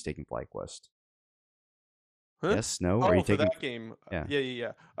Cloud9. Jamie's taking FlyQuest. Huh? Yes, no? Oh, Are you for taking that game.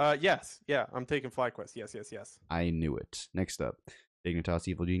 Yeah. Yes. Yeah, I'm taking FlyQuest. Yes. I knew it. Next up, Dignitas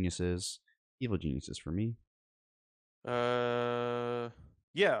Evil Geniuses. Evil Geniuses for me. Yeah,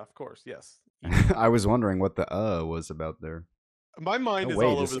 of course. Yes. I was wondering what the was about there. My mind No is way,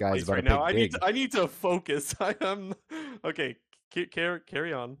 all this over the guy's place about right to now. pick I need to focus. I am okay.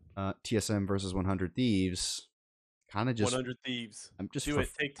 Carry on. TSM versus 100 Thieves. Kind of just 100 Thieves. I'm just Do it.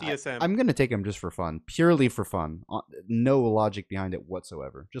 Take TSM. I'm gonna take them just for fun, purely for fun. No logic behind it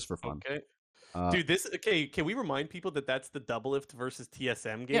whatsoever, just for fun. Okay. Dude, can we remind people that that's the Doublelift versus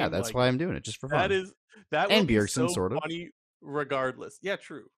TSM game? Yeah, that's why I'm doing it, just for fun. That and will Bjergsen, be so sort of. funny regardless. Yeah,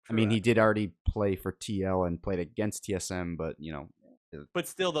 true. I mean, he did already play for TL and played against TSM, but But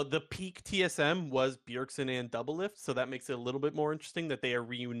still, the peak TSM was Bjergsen and Doublelift, so that makes it a little bit more interesting that they are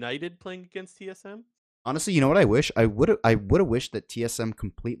reunited playing against TSM. Honestly, you know what I wish? I would have wished that TSM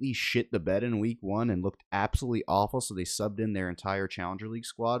completely shit the bed in week 1 and looked absolutely awful, so they subbed in their entire Challenger League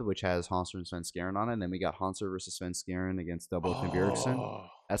squad, which has Hanser and Svenskeren on it, and then we got Hanser versus Svenskeren against Doublelift and Bjergsen.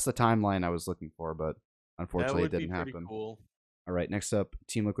 That's the timeline I was looking for, but unfortunately it didn't happen. Cool. All right, next up,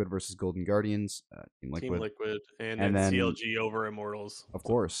 Team Liquid versus Golden Guardians. Team Liquid. And then CLG over Immortals. Of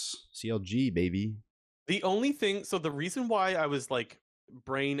course, CLG, baby. The only thing, so the reason why I was like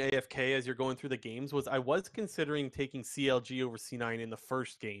brain AFK as you're going through the games was I was considering taking CLG over C9 in the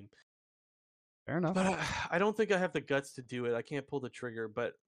first game. Fair enough. But I don't think I have the guts to do it. I can't pull the trigger,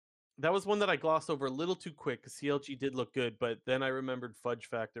 but that was one that I glossed over a little too quick because CLG did look good, but then I remembered Fudge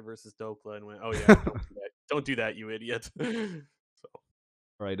Factor versus Dokla and went, oh yeah, don't do that, you idiot. So.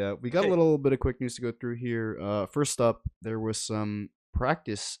 Right, we got a little bit of quick news to go through here. First up, there was some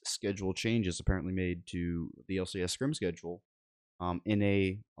practice schedule changes apparently made to the LCS scrim schedule.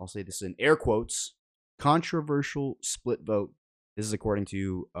 I'll say this in air quotes, controversial split vote. This is according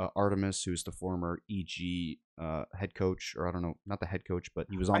to Artemis, who's the former EG head coach, or I don't know, not the head coach, but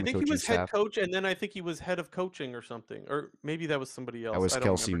he was on the coaching staff. I think he was head coach, and then I think he was head of coaching or something, or maybe that was somebody else. That was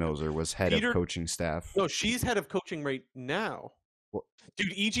Kelsey Moser, was head of coaching staff. No, she's head of coaching right now. Well,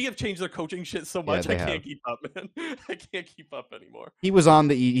 dude, EG have changed their coaching shit so much, I can't keep up, man. I can't keep up anymore. He was on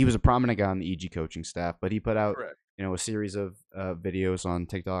he was a prominent guy on the EG coaching staff, but he put out Correct. a series of videos on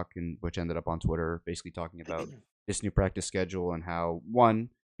TikTok and which ended up on Twitter, basically talking about this new practice schedule and how, one,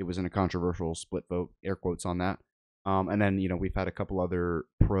 it was in a controversial split vote, air quotes on that. And then, we've had a couple other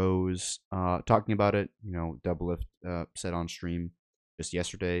pros talking about it. Doublelift said on stream just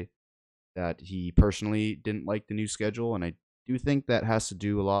yesterday that he personally didn't like the new schedule, and I do think that has to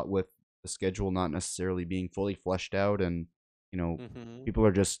do a lot with the schedule not necessarily being fully fleshed out and Hmm. people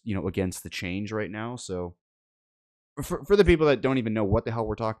are just against the change right now. So for the people that don't even know what the hell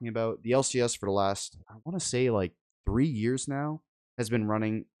we're talking about, the LCS for the last, I want to say, like 3 years now, has been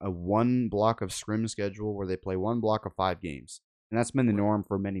running a one block of scrim schedule where they play one block of 5 games, and that's been the Right. norm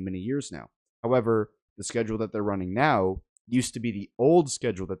for many many years now. However, the schedule that they're running now used to be the old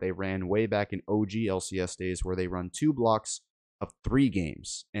schedule that they ran way back in OG LCS days, where they run 2 blocks of 3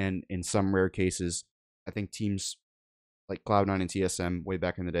 games, and in some rare cases, I think teams like Cloud9 and TSM way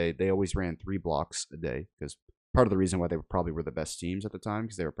back in the day, they always ran 3 blocks a day because part of the reason why they probably were the best teams at the time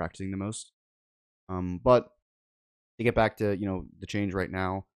because they were practicing the most. But to get back to the change right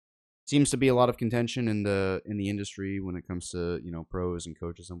now, seems to be a lot of contention in the industry when it comes to pros and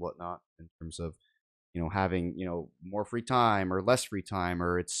coaches and whatnot in terms of having more free time or less free time,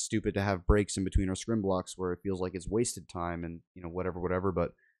 or it's stupid to have breaks in between our scrim blocks where it feels like it's wasted time and whatever.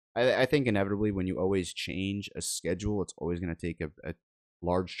 But I think inevitably when you always change a schedule, it's always going to take a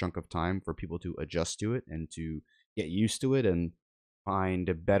large chunk of time for people to adjust to it and to get used to it and find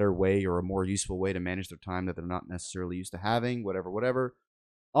a better way or a more useful way to manage their time that they're not necessarily used to having, whatever.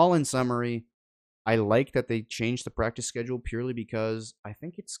 All in summary, I like that they changed the practice schedule purely because I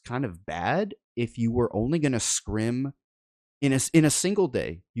think it's kind of bad if you were only going to scrim in a single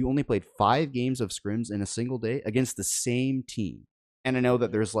day. You only played 5 games of scrims in a single day against the same team. And I know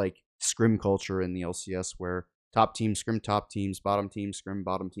that Yeah. there's like scrim culture in the LCS where top teams scrim top teams, bottom teams scrim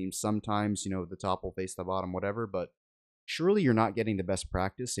bottom teams. Sometimes, the top will face the bottom, whatever, but surely you're not getting the best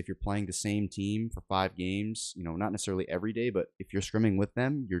practice if you're playing the same team for 5 games, not necessarily every day, but if you're scrimming with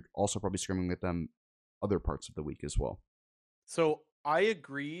them, you're also probably scrimming with them other parts of the week as well. So I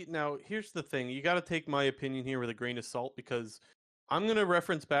agree. Now, here's the thing: you got to take my opinion here with a grain of salt because I'm going to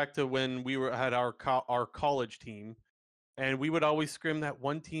reference back to when we were had our college team, and we would always scrim that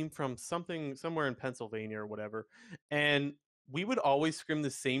one team from somewhere in Pennsylvania or whatever, and we would always scrim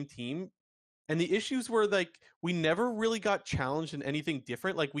the same team. And the issues were like we never really got challenged in anything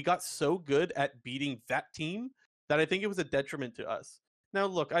different. Like we got so good at beating that team that I think it was a detriment to us. Now,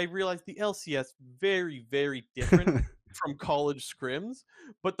 look, I realize the LCS very, very different from college scrims,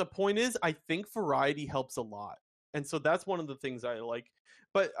 but the point is, I think variety helps a lot, and so that's one of the things I like.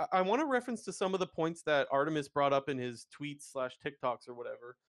 But I want to reference to some of the points that Artemis brought up in his tweets slash TikToks or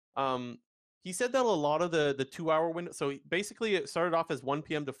whatever. Um, he said that a lot of the 2 hour window. So basically, it started off as 1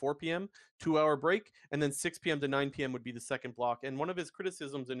 p.m. to 4 p.m. 2 hour break, and then 6 p.m. to 9 p.m. would be the second block. And one of his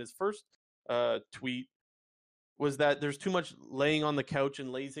criticisms in his first tweet was that there's too much laying on the couch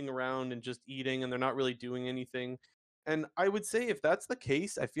and lazing around and just eating, and they're not really doing anything. And I would say if that's the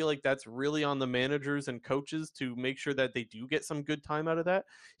case, I feel like that's really on the managers and coaches to make sure that they do get some good time out of that.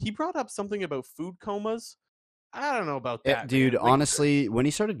 He brought up something about food comas. I don't know about Yeah, that, dude, man. Like, honestly, when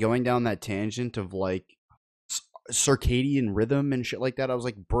he started going down that tangent of like circadian rhythm and shit like that, I was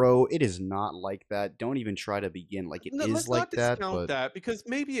like, bro, it is not like that. Don't even try to begin. Like, it no, is let's not like that, discount but that because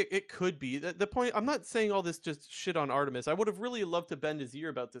maybe it could be. The point, I'm not saying all this just shit on Artemis. I would have really loved to bend his ear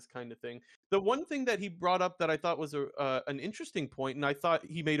about this kind of thing. The one thing that he brought up that I thought was an interesting point, and I thought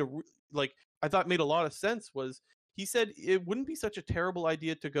he made like I thought made a lot of sense was he said it wouldn't be such a terrible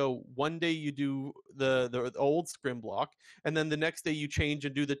idea to go one day you do the old scrim block and then the next day you change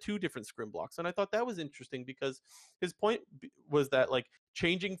and do the two different scrim blocks. And I thought that was interesting because his point was that like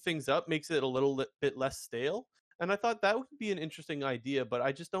changing things up makes it a little bit less stale, and I thought that would be an interesting idea, but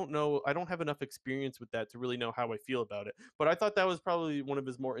I just don't know. I don't have enough experience with that to really know how I feel about it. But I thought that was probably one of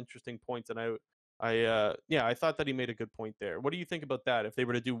his more interesting points, and yeah, I thought that he made a good point there. What do you think about that? If they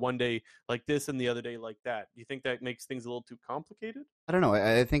were to do one day like this and the other day like that, do you think that makes things a little too complicated? I don't know.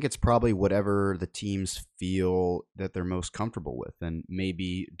 I think it's probably whatever the teams feel that they're most comfortable with, and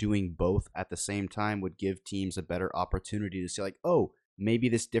maybe doing both at the same time would give teams a better opportunity to say, like, oh, maybe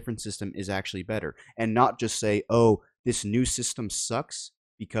this different system is actually better, and not just say, oh, this new system sucks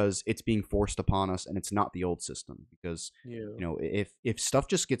because it's being forced upon us and it's not the old system. Because Yeah. if stuff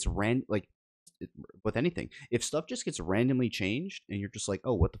just gets like with anything, if stuff just gets randomly changed and you're just like,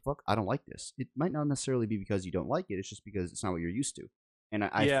 oh, what the fuck, I don't like this, it might not necessarily be because you don't like it, it's just because it's not what you're used to. And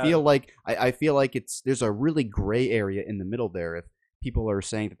I Yeah, feel like I feel like there's a really gray area in the middle there. If people are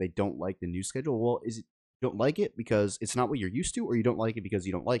saying that they don't like the new schedule, well, is it you don't like it because it's not what you're used to, or you don't like it because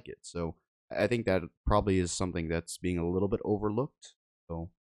you don't like it? So I think that probably is something that's being a little bit overlooked. So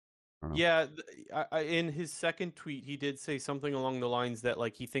I don't know. yeah. In his second tweet, he did say something along the lines that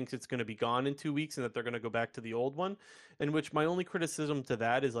like he thinks it's going to be gone in 2 weeks and that they're going to go back to the old one. In which my only criticism to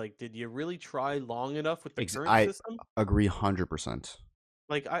that is like, did you really try long enough with the current I system? agree 100%.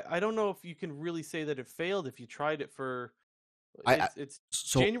 Like, I don't know if you can really say that it failed if you tried it for I It's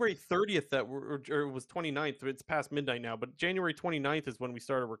so January 30th that or it was 29th. It's past midnight now, but January 29th is when we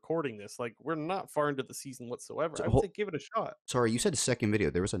started recording this. Like we're not far into the season whatsoever. so I would say give it a shot. sorry, you said second video.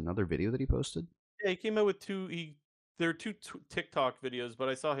 There was another video that he posted. Yeah, he came out with two. There are two TikTok videos, but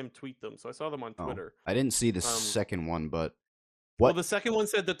I saw him tweet them, so I saw them on Oh, Twitter. I didn't see the Um, second one, but well, what? the second one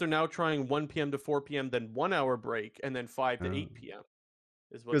said that they're now trying 1 p.m. to 4 p.m., then 1 hour break, and then 5 to 8 p.m.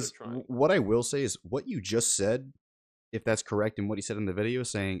 is what they're Because trying. what I will say is what you just said, if that's correct, and what he said in the video,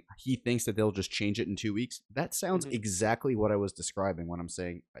 saying he thinks that they'll just change it in 2 weeks. That sounds Hmm. exactly what I was describing when I'm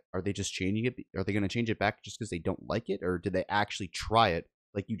saying, are they just changing it? Are they going to change it back just because they don't like it, or did they actually try it?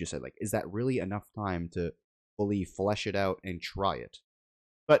 Like you just said, like is that really enough time to fully flesh it out and try it?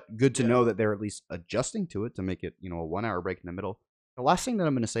 But good to Yeah. know that they're at least adjusting to it to make it, a 1 hour break in the middle. The last thing that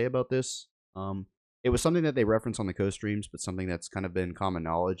I'm going to say about this, it was something that they reference on the co-streams, but something that's kind of been common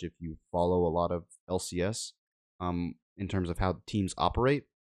knowledge if you follow a lot of LCS, in terms of how teams operate,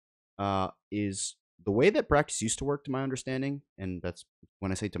 is the way that practice used to work, to my understanding. And that's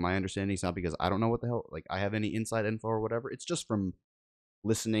when I say to my understanding, it's not because I don't know what the hell, like I have any inside info or whatever. It's just from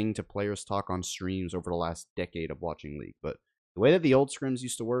listening to players talk on streams over the last decade of watching League. But the way that the old scrims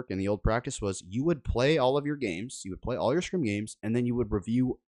used to work and the old practice was you would play all of your games, you would play all your scrim games, and then you would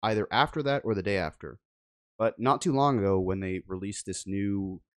review either after that or the day after. But not too long ago, when they released this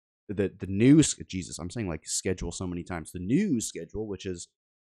new, the new, Jesus, I'm saying like schedule so many times, the new schedule, which is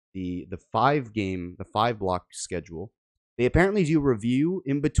the 5 block schedule. They apparently do review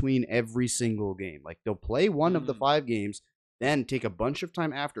in between every single game. Like they'll play one of the 5 games, then take a bunch of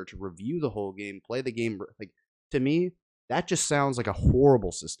time after to review the whole game, play the game. Like to me, that just sounds like a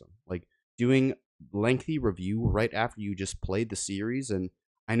horrible system. Like doing lengthy review right after you just played the series. And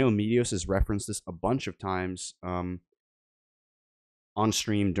I know Medios has referenced this a bunch of times, on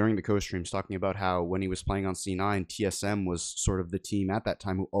stream during the co-streams, talking about how when he was playing on C9, TSM was sort of the team at that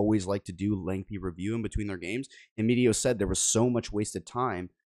time who always liked to do lengthy review in between their games. And Medios said there was so much wasted time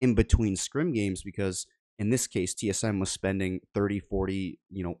in between scrim games because in this case, TSM was spending 30, 40,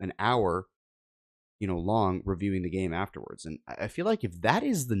 an hour, long reviewing the game afterwards. And I feel like if that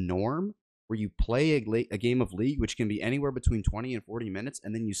is the norm, where you play a game of League, which can be anywhere between 20 and 40 minutes,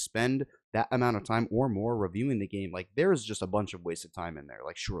 and then you spend that amount of time or more reviewing the game, like there's just a bunch of wasted time in there.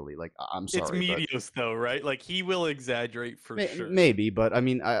 Like surely, like I'm It's sorry, but Medios though, right? Like he will exaggerate for sure. maybe. But I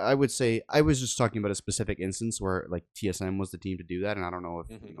mean, I would say I was just talking about a specific instance where like TSM was the team to do that, and I don't know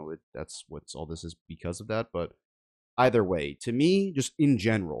if that's what's all this is because of that, but either way, to me, just in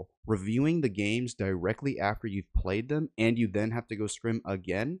general, reviewing the games directly after you've played them and you then have to go scrim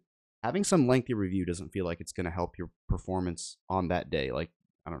again, having some lengthy review doesn't feel like it's going to help your performance on that day. Like,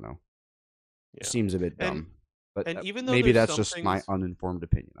 I don't know. It Yeah. seems a bit And dumb. But even though maybe there's that's some just my things, uninformed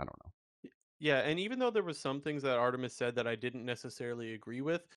opinion. I don't know. yeah, and even though there was some things that Artemis said that I didn't necessarily agree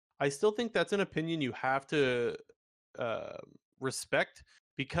with, I still think that's an opinion you have to uh, respect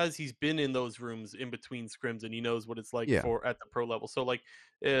because he's been in those rooms in between scrims and he knows what it's like Yeah. for at the pro level. So like,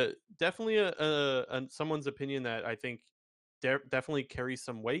 definitely someone's opinion that I think definitely carries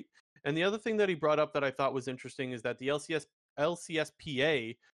some weight. And the other thing that he brought up that I thought was interesting is that the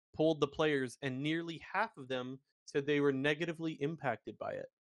LCSPA polled the players and nearly half of them said they were negatively impacted by it.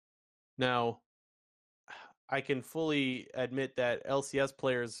 Now, I can fully admit that LCS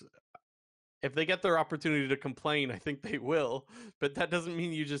players, if they get their opportunity to complain, I think they will. But that doesn't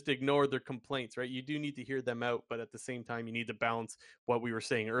mean you just ignore their complaints, right? You do need to hear them out, but at the same time, you need to balance what we were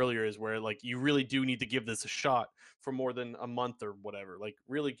saying earlier is where like you really do need to give this a shot for more than a month or whatever. Like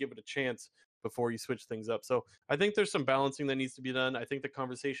really give it a chance before you switch things up. So I think there's some balancing that needs to be done. I think the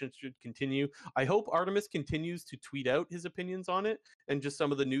conversation should continue. I hope Artemis continues to tweet out his opinions on it and just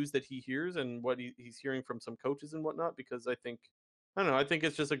some of the news that he hears and what he's hearing from some coaches and whatnot, because I don't know. I think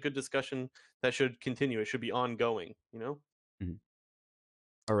it's just a good discussion that should continue. It should be ongoing, you know? Mhm.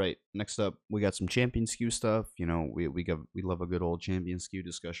 All right. Next up, we got some champion skew stuff. We love a good old champion skew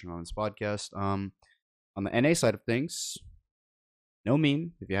discussion on this podcast. On the NA side of things, no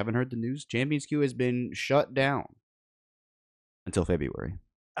meme. If you haven't heard the news, champion skew has been shut down until February.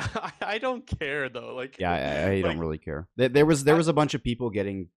 I don't care though. Like, Yeah, I don't like really care. There was I, a bunch of people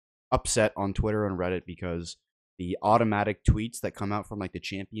getting upset on Twitter and Reddit because the automatic tweets that come out from like the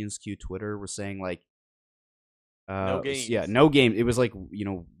Champions Queue Twitter were saying like, no yeah, games. no game. It was like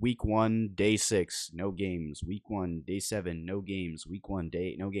week 1, day 6, no games. Week 1, day 7, no games. Week 1,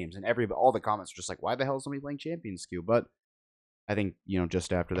 day 8, no games. And all the comments were just like, why the hell is somebody playing Champions Queue? But I think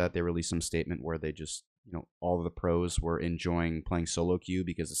just after that they released some statement where they just all of the pros were enjoying playing solo queue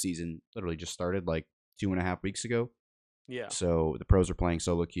because the season literally just started like 2.5 weeks ago. Yeah. So the pros are playing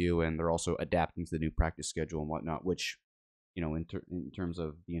solo queue and they're also adapting to the new practice schedule and whatnot, which in terms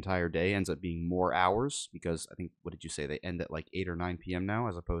of the entire day, ends up being more hours because I think what did you say they end at like 8 or 9 p.m. now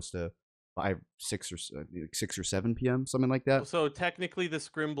as opposed to 6 or 7 p.m. something like that. So technically, the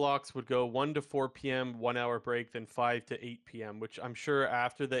scrim blocks would go 1 to 4 p.m., 1 hour break, then 5 to 8 p.m., which I'm sure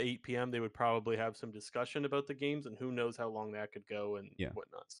after the 8 p.m., they would probably have some discussion about the games, and who knows how long that could go and Yeah,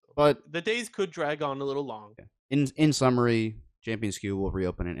 whatnot. So but the days could drag on a little long. yeah. In summary, Champions Queue will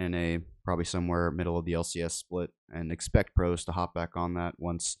reopen in NA probably somewhere middle of the LCS split, and expect pros to hop back on that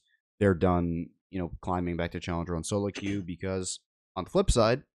once they're done, climbing back to Challenger on solo queue. Because on the flip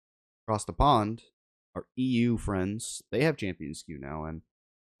side, across the pond, our EU friends, they have Champions Queue now, and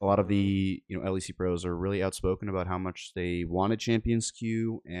a lot of the LEC pros are really outspoken about how much they wanted Champions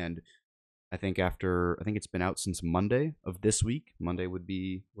Queue. And I think it's been out since Monday of this week. Monday would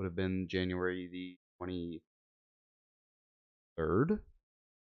have been January the 23rd.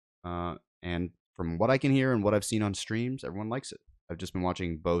 And from what I can hear and what I've seen on streams, everyone likes it. I've just been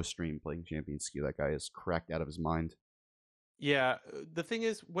watching Bo stream playing Champions Queue. That guy is cracked out of his mind. Yeah, the thing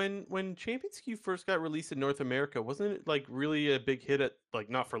is, when Champions Queue first got released in North America, wasn't it like really a big hit at like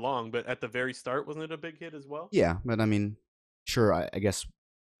not for long, but at the very start, wasn't it a big hit as well? Yeah, but I mean, sure. I guess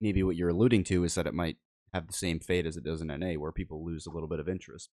maybe what you're alluding to is that it might have the same fate as it does in NA, where people lose a little bit of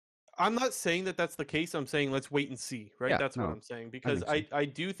interest. I'm not saying that that's the case. I'm saying let's wait and see, right? Yeah, That's what no, I'm saying, I because think so. I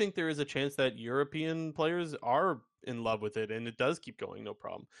do think there is a chance that European players are in love with it, and it does keep going, no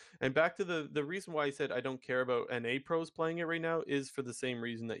problem. And back to the reason why I said I don't care about NA pros playing it right now is for the same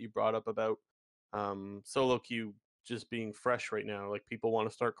reason that you brought up about solo queue just being fresh right now. Like people want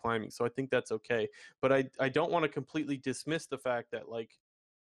to start climbing, so I think that's okay. But I don't want to completely dismiss the fact that like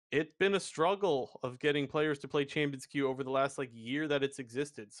it's been a struggle of getting players to play Champions Queue over the last like year that it's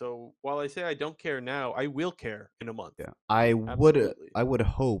existed. So while I say I don't care now, I will care in a month. Yeah, Absolutely. I would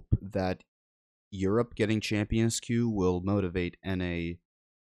hope that Europe getting Champions Queue will motivate NA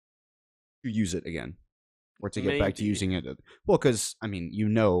to use it again, or to get back to Maybe. using it. Well, because I mean,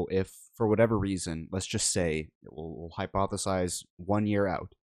 if for whatever reason, let's just say we'll hypothesize 1 year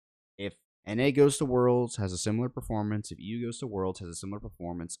out, if NA goes to Worlds, has a similar performance, if EU goes to Worlds, has a similar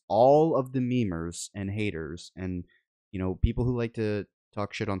performance, all of the memers and haters and people who like to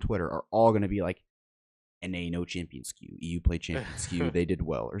talk shit on Twitter are all going to be like, NA no Champions Queue, EU play Champions Queue, they did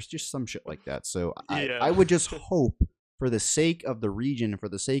well, or it's just some shit like that. So I Yeah. would just hope, for the sake of the region, for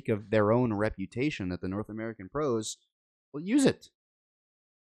the sake of their own reputation, that the North American pros will use it.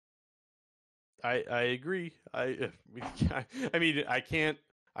 I agree. I mean I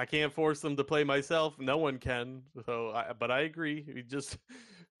can't force them to play myself. No one can. But I agree. We just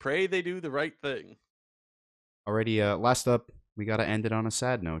pray they do the right thing. Already, last up, we got to end it on a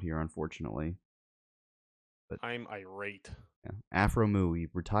sad note here, unfortunately. But I'm irate. yeah, Afro Moo, he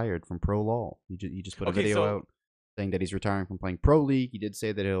retired from Pro LoL. He just put a Okay, video so out saying that he's retiring from playing Pro League. He did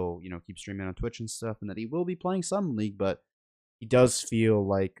say that he'll keep streaming on Twitch and stuff, and that he will be playing some League, but he does feel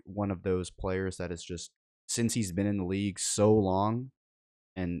like one of those players that is just, since he's been in the league so long,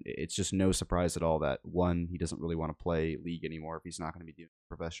 and it's just no surprise at all that one, he doesn't really want to play League anymore if he's not going to be doing it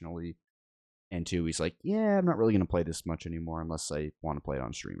professionally, and two, he's like, yeah, I'm not really going to play this much anymore unless I want to play it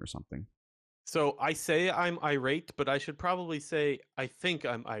on stream or something. So I say I'm irate, but I should probably say I think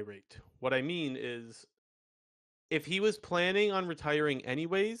I'm irate. What I mean is, if he was planning on retiring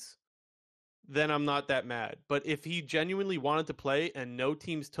anyways, then I'm not that mad. But if he genuinely wanted to play and no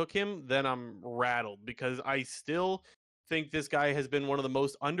teams took him, then I'm rattled because I still think this guy has been one of the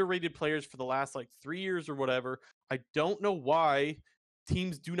most underrated players for the last like 3 years or whatever. I don't know why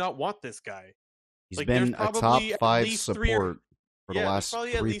teams do not want this guy. He's Like, there's been a top probably at 5 least three or support for the yeah, there's last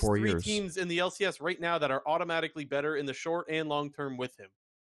probably at three, least four three years. teams in the LCS right now that are automatically better in the short and long term with him.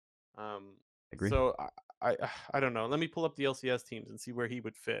 Um, I agree. so I don't know. Let me pull up the LCS teams and see where he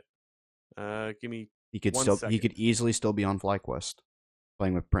would fit. Give me one He second. could easily still be on FlyQuest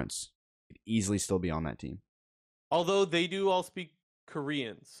playing with Prince. He could easily still be on that team. Although they do all speak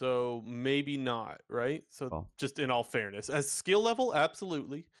Korean, so maybe not, right? So Well, just in all fairness, as skill level,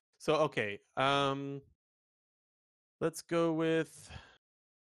 absolutely. So okay, let's go with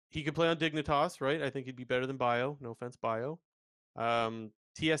he could play on Dignitas, right? I think he'd be better than Bio. No offense, Bio.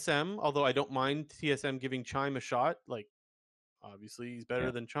 TSM, although I don't mind TSM giving Chime a shot. Like, obviously, he's better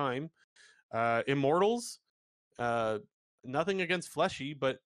yeah. than Chime. Immortals, uh, nothing against Fleshy,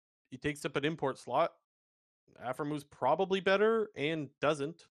 but he takes up an import slot. Aframu's probably better and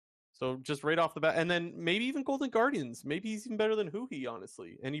doesn't. So just right off the bat, and then maybe even Golden Guardians. Maybe he's even better than Huhi,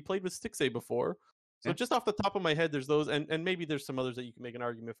 honestly. And he played with Stixay before. So Yeah. just off the top of my head, there's those, and maybe there's some others that you can make an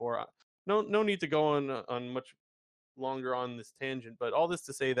argument for. No need to go on much longer on this tangent, but all this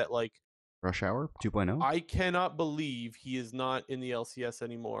to say that like Rush Hour 2.0? I cannot believe he is not in the LCS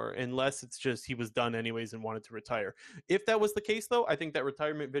anymore, unless it's just he was done anyways and wanted to retire. If that was the case, though, I think that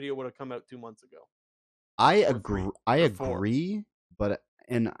retirement video would have come out 2 months ago. I Or three, agree. I or four. agree, but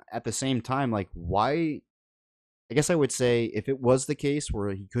and at the same time, like, why? I guess I would say if it was the case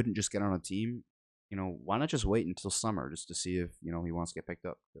where he couldn't just get on a team, why not just wait until summer just to see if he wants to get picked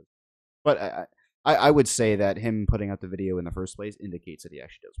up? But I would say that him putting out the video in the first place indicates that he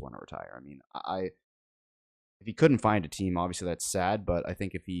actually does want to retire. I mean, if he couldn't find a team, obviously that's sad. But I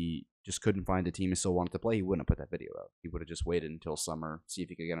think if he just couldn't find a team and still wanted to play, he wouldn't have put that video out. He would have just waited until summer, see if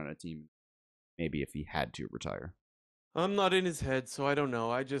he could get on a team. Maybe if he had to retire. I'm not in his head, so I don't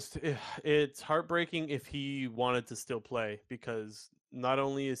know. It's heartbreaking if he wanted to still play, because not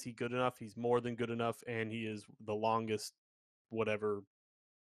only is he good enough, he's more than good enough, and he is the longest, whatever,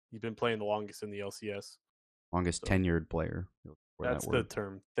 he's been playing the longest in the LCS. Longest tenured player. That's the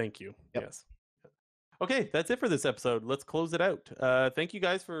term. Thank you. Yep. Yes. Okay, that's it for this episode. Let's close it out. Thank you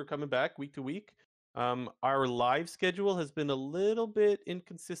guys for coming back week to week. Our live schedule has been a little bit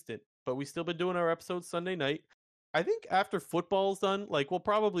inconsistent, but we've still been doing our episodes Sunday night. I think after football's done, like, we'll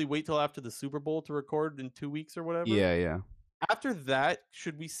probably wait till after the Super Bowl to record in 2 weeks or whatever. Yeah. After that,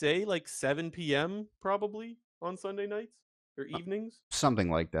 should we say like 7 p.m. probably on Sunday nights or evenings? Something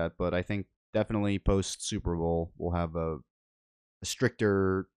like that, but I think definitely post Super Bowl we'll have a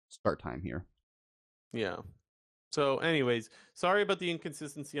stricter start time here. Yeah. So anyways, sorry about the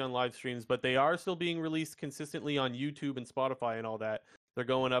inconsistency on live streams, but they are still being released consistently on YouTube and Spotify and all that. They're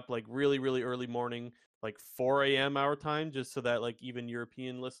going up like really, really early morning, like 4 a.m. our time, just so that like even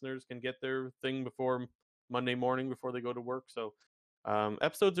European listeners can get their thing before Monday morning before they go to work. So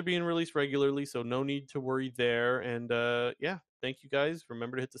episodes are being released regularly, so no need to worry there. And yeah, thank you guys.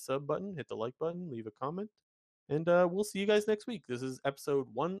 Remember to hit the sub button, hit the like button, leave a comment. And we'll see you guys next week. This is episode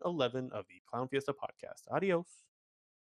 111 of the Clown Fiesta podcast. Adios.